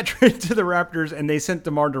 He got traded to the Raptors, and they sent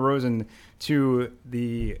DeMar DeRozan to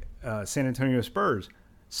the San Antonio Spurs.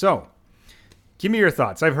 So, give me your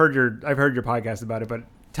thoughts. I've heard your podcast about it, but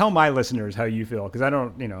tell my listeners how you feel, because I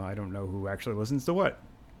don't know who actually listens to what.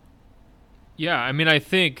 Yeah, I mean, I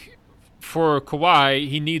think for Kawhi,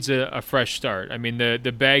 he needs a fresh start. I mean,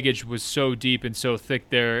 the baggage was so deep and so thick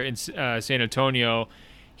there in San Antonio.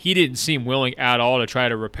 He didn't seem willing at all to try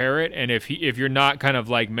to repair it. And if you're not kind of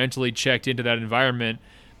like mentally checked into that environment,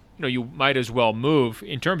 you might as well move.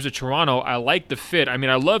 In terms of Toronto, I like the fit. I mean,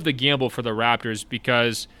 I love the gamble for the Raptors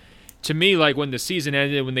because, to me, like, when the season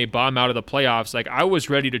ended, when they bombed out of the playoffs, like, I was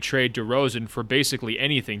ready to trade DeRozan for basically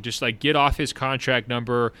anything. Just, like, get off his contract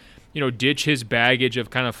number, ditch his baggage of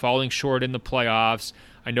kind of falling short in the playoffs.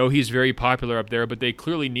 I know he's very popular up there, but they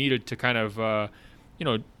clearly needed to kind of,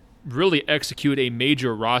 really execute a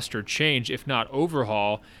major roster change, if not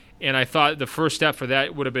overhaul. And I thought the first step for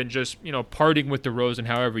that would have been just, parting with DeRozan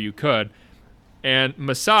however you could. And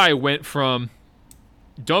Masai went from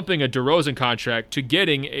dumping a DeRozan contract to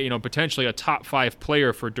getting potentially a top 5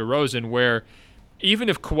 player for DeRozan, where even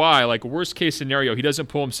if Kawhi, like, worst case scenario, he doesn't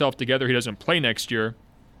pull himself together, he doesn't play next year,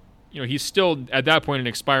 he's still at that point an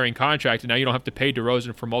expiring contract, and now you don't have to pay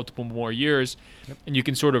DeRozan for multiple more years. Yep. And you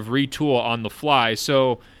can sort of retool on the fly.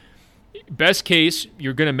 So best case,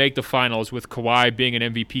 you're going to make the finals with Kawhi being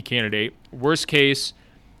an MVP candidate. Worst case,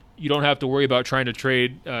 you don't have to worry about trying to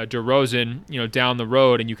trade DeRozan, down the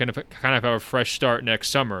road, and you kind of have a fresh start next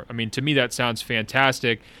summer. I mean, to me, that sounds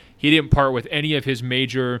fantastic. He didn't part with any of his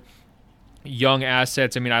major young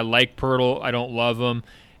assets. I mean, I like Pirtle. I don't love him.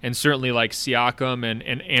 And certainly, like, Siakam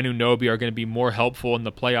and Anunoby are going to be more helpful in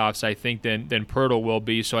the playoffs, I think, than Pirtle will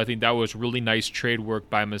be. So I think that was really nice trade work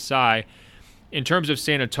by Masai. In terms of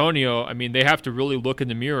San Antonio, I mean, they have to really look in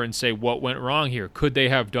the mirror and say, what went wrong here? Could they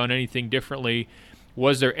have done anything differently?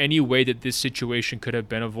 Was there any way that this situation could have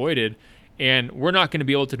been avoided? And we're not going to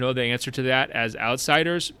be able to know the answer to that as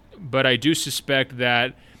outsiders, but I do suspect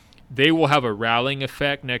that they will have a rallying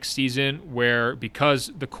effect next season where, because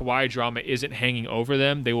the Kawhi drama isn't hanging over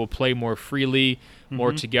them, they will play more freely,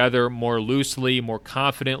 more together, more loosely, more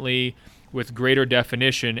confidently, with greater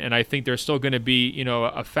definition. And I think they're still going to be,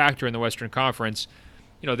 a factor in the Western Conference.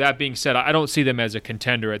 That being said, I don't see them as a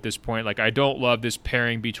contender at this point. Like, I don't love this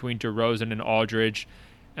pairing between DeRozan and Aldridge.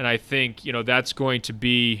 And I think, that's going to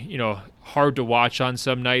be, hard to watch on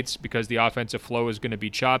some nights because the offensive flow is going to be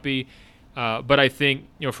choppy. But I think,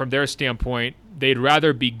 from their standpoint, they'd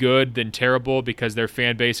rather be good than terrible because their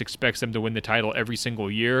fan base expects them to win the title every single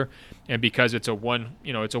year. And because it's a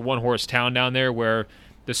one-horse town down there where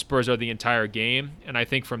the Spurs are the entire game. And I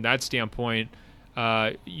think from that standpoint,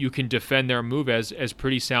 you can defend their move as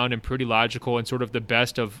pretty sound and pretty logical and sort of the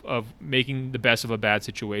best of making the best of a bad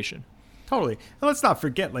situation. Totally. And let's not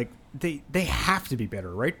forget, like, they have to be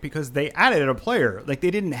better, right? Because they added a player. Like,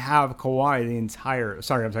 they didn't have Kawhi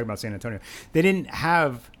sorry, I'm talking about San Antonio. They didn't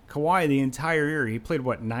have Kawhi the entire year. He played,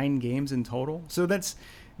 9 games in total? So that's,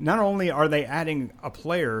 not only are they adding a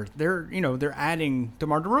player, they're adding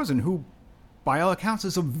DeMar DeRozan, who by all accounts,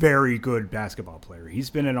 is a very good basketball player. He's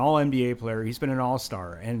been an all-NBA player. He's been an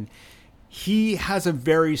all-star. And he has a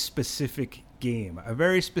very specific game, a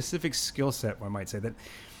very specific skill set, one might say, that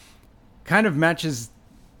kind of matches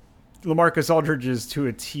LaMarcus Aldridge's to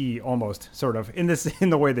a T almost, sort of, in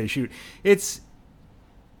the way they shoot. It's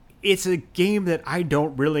a game that I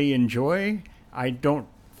don't really enjoy. I don't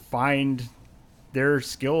find their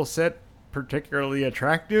skill set particularly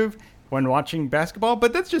attractive when watching basketball,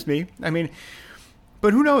 but that's just me. I mean,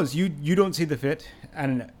 but who knows? You don't see the fit,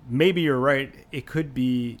 and maybe you're right. It could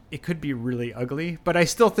be really ugly, but I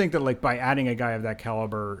still think that, like, by adding a guy of that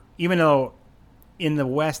caliber, even though in the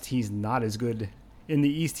West he's not as good, in the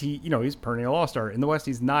East he's perennial all-star. In the West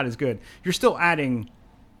he's not as good. You're still adding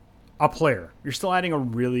a player. You're still adding a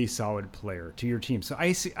really solid player to your team. So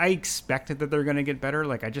I expected that they're going to get better.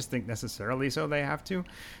 Like, I just think necessarily so they have to.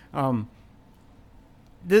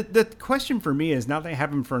 The question for me is, now they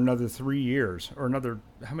have him for another 3 years, or another,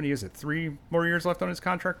 how many is it? 3 more years left on his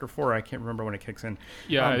contract, or 4? I can't remember when it kicks in.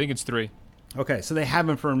 Yeah, I think it's 3. Okay, so they have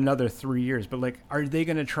him for another 3 years, but, like, are they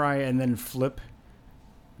going to try and then flip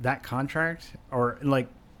that contract, or, like,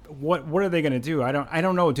 what are they going to do? I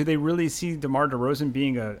don't know. Do they really see DeMar DeRozan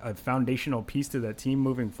being a foundational piece to that team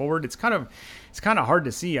moving forward? It's kind of hard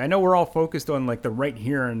to see. I know we're all focused on, like, the right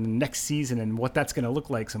here and the next season and what that's going to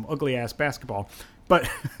look like, some ugly ass basketball. But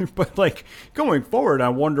like, going forward, I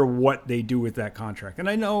wonder what they do with that contract. And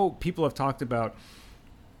I know people have talked about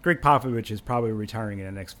Greg Popovich is probably retiring in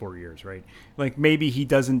the next 4 years, right? Like, maybe he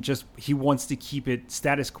wants to keep it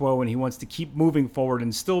status quo, and he wants to keep moving forward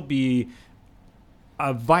and still be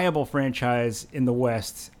a viable franchise in the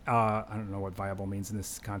West. I don't know what viable means in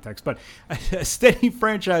this context, but a steady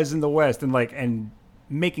franchise in the West, and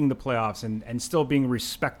making the playoffs and still being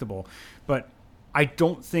respectable. But I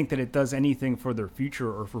don't think that it does anything for their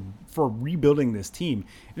future or for rebuilding this team.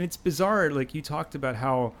 And it's bizarre, like you talked about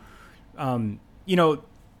how,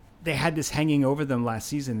 they had this hanging over them last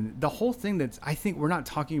season. The whole thing that I think we're not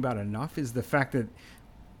talking about enough is the fact that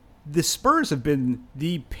the Spurs have been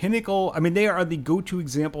the pinnacle. I mean, they are the go-to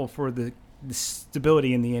example for the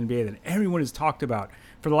stability in the NBA that everyone has talked about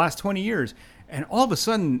for the last 20 years. And all of a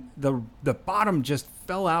sudden, the bottom just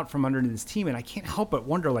fell out from under this team, and I can't help but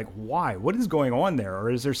wonder, like, why? What is going on there?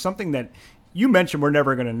 Or is there something that you mentioned we're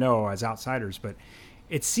never going to know as outsiders? But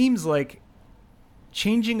it seems like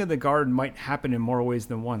changing of the guard might happen in more ways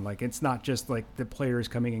than one. Like, it's not just like the players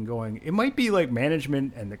coming and going. It might be like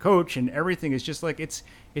management and the coach and everything is just like it's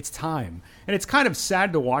time. And it's kind of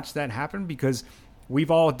sad to watch that happen because we've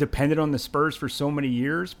all depended on the Spurs for so many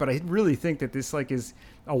years. But I really think that this, like, is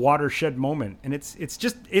a watershed moment. And it's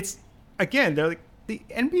again, they're like, the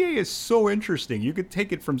NBA is so interesting. You could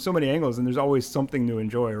take it from so many angles, and there's always something to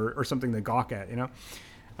enjoy or something to gawk at,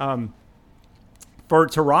 For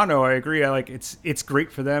Toronto, I agree. It's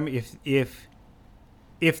great for them. If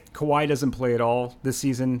Kawhi doesn't play at all this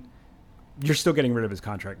season, you're still getting rid of his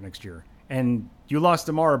contract next year. And you lost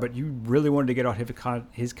DeMar, but you really wanted to get out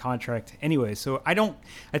his contract anyway. So I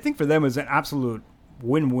think for them it was an absolute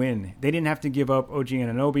win-win. They didn't have to give up OG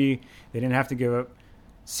Anunoby. They didn't have to give up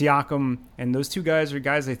Siakam. And those two guys are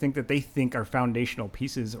guys I think that they think are foundational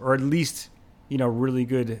pieces, or at least, really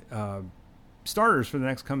good starters for the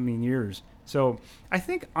next coming years. So I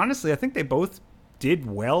think they both did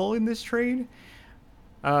well in this trade.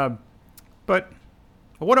 But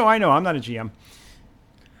what do I know? I'm not a GM.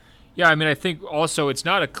 Yeah, I mean, I think also it's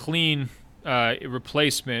not a clean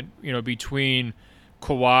replacement, between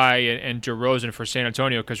Kawhi and DeRozan for San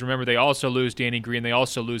Antonio, because remember, they also lose Danny Green, they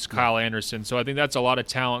also lose Kyle Anderson. So I think that's a lot of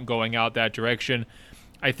talent going out that direction.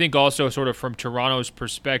 I think also sort of from Toronto's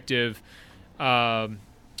perspective, I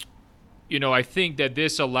think that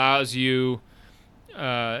this allows you,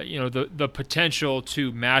 the potential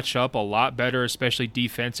to match up a lot better, especially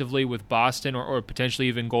defensively with Boston or potentially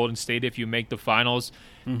even Golden State if you make the finals.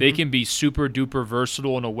 Mm-hmm. They can be super duper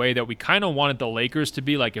versatile in a way that we kind of wanted the Lakers to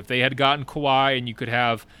be. Like if they had gotten Kawhi and you could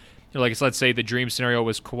have, let's say the dream scenario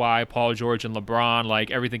was Kawhi, Paul George, and LeBron.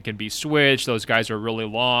 Like everything can be switched. Those guys are really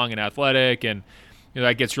long and athletic, and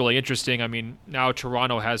that gets really interesting. I mean, now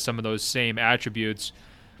Toronto has some of those same attributes.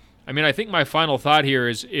 I mean, I think my final thought here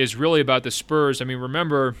is really about the Spurs. I mean,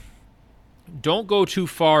 remember, don't go too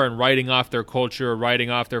far in writing off their culture, or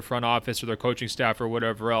writing off their front office or their coaching staff or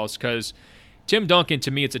whatever else, because Tim Duncan,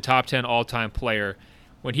 to me, it's a top 10 all-time player.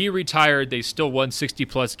 When he retired, they still won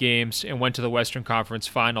 60-plus games and went to the Western Conference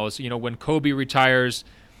Finals. When Kobe retires,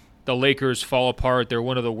 the Lakers fall apart. They're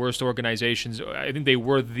one of the worst organizations. I think they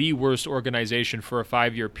were the worst organization for a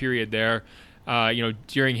 5-year period there.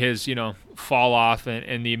 During his, fall off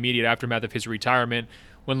and the immediate aftermath of his retirement.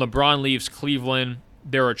 When LeBron leaves Cleveland,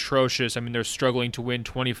 they're atrocious. I mean, they're struggling to win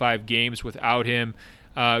 25 games without him.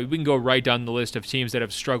 We can go right down the list of teams that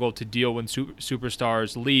have struggled to deal when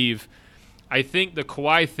superstars leave. I think the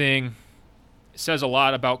Kawhi thing says a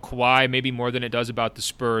lot about Kawhi, maybe more than it does about the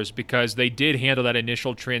Spurs, because they did handle that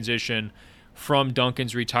initial transition from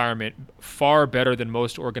Duncan's retirement far better than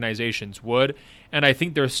most organizations would. And I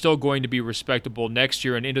think they're still going to be respectable next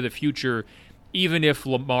year and into the future, even if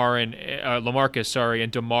LaMarcus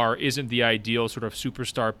and DeMar isn't the ideal sort of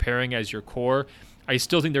superstar pairing as your core. I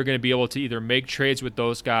still think they're going to be able to either make trades with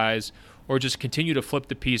those guys or just continue to flip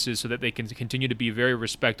the pieces so that they can continue to be very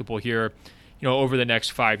respectable here, over the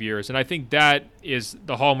next 5 years. And I think that is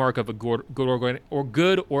the hallmark of a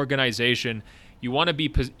good organization. You want to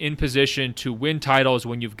be in position to win titles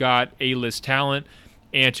when you've got A-list talent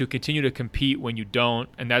and to continue to compete when you don't.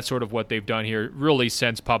 And that's sort of what they've done here really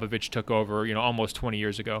since Popovich took over, almost 20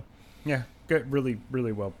 years ago. Yeah, good. Really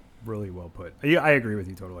well put. I agree with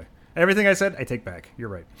you totally. Everything I said, I take back. You're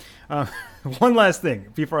right. One last thing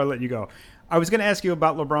before I let you go. I was going to ask you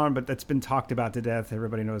about LeBron, but that's been talked about to death.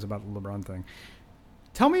 Everybody knows about the LeBron thing.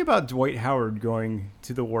 Tell me about Dwight Howard going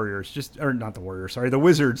to the Warriors. The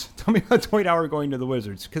Wizards. Tell me about Dwight Howard going to the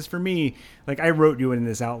Wizards. Because for me, I wrote you in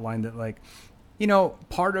this outline that,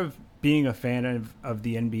 part of being a fan of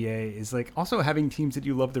the NBA is, also having teams that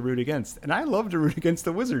you love to root against. And I love to root against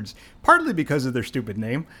the Wizards, partly because of their stupid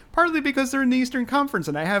name, partly because they're in the Eastern Conference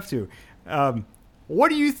and I have to. What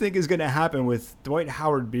do you think is going to happen with Dwight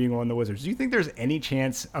Howard being on the Wizards? Do you think there's any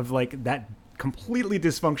chance of that completely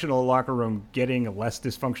dysfunctional locker room getting less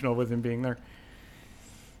dysfunctional with him being there?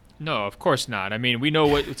 No, of course not. I mean, we know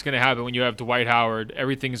what's going to happen when you have Dwight Howard.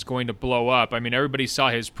 Everything's going to blow up. I mean, everybody saw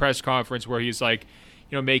his press conference where he's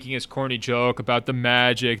making his corny joke about the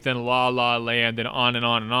Magic, then La La Land, and on and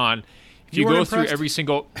on and on. If you go through every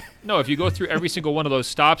single one of those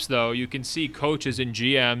stops, though, you can see coaches and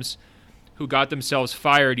GMs who got themselves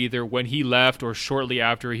fired either when he left or shortly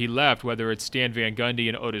after he left, whether it's Stan Van Gundy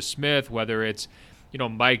and Otis Smith, whether it's,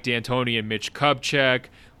 Mike D'Antoni and Mitch Kupchak,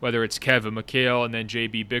 whether it's Kevin McHale and then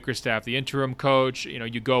J.B. Bickerstaff, the interim coach.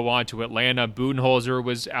 You go on to Atlanta. Budenholzer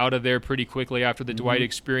was out of there pretty quickly after the Dwight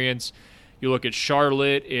experience. You look at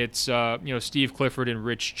Charlotte, it's, Steve Clifford and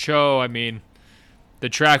Rich Cho. I mean, the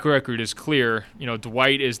track record is clear.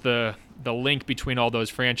 Dwight is the link between all those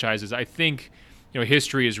franchises. I think,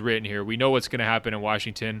 history is written here. We know what's going to happen in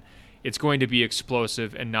Washington. It's going to be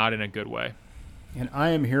explosive and not in a good way. And I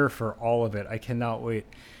am here for all of it. I cannot wait.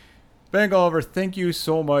 Ben Golliver, thank you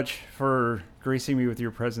so much for gracing me with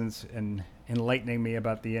your presence and enlightening me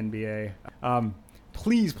about the NBA.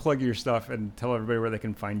 Please plug your stuff and tell everybody where they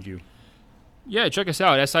can find you. Yeah, check us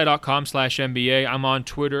out, si.com/NBA. I'm on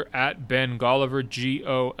Twitter at Ben Golliver,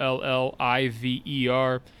 Golliver.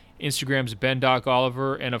 Instagram's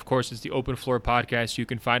ben.golliver, and of course it's the Open Floor Podcast. You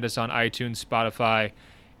can find us on iTunes, Spotify,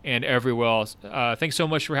 and everywhere else. Thanks so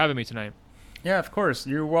much for having me tonight. Yeah, of course.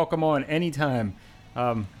 You're welcome on anytime.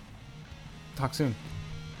 Talk soon.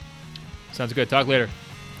 Sounds good. Talk later.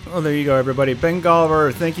 Well, there you go, everybody. Ben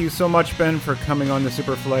Golliver, thank you so much, Ben, for coming on the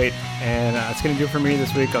SuperFlight. And that's going to do it for me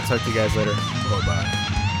this week. I'll talk to you guys later.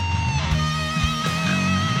 Bye-bye.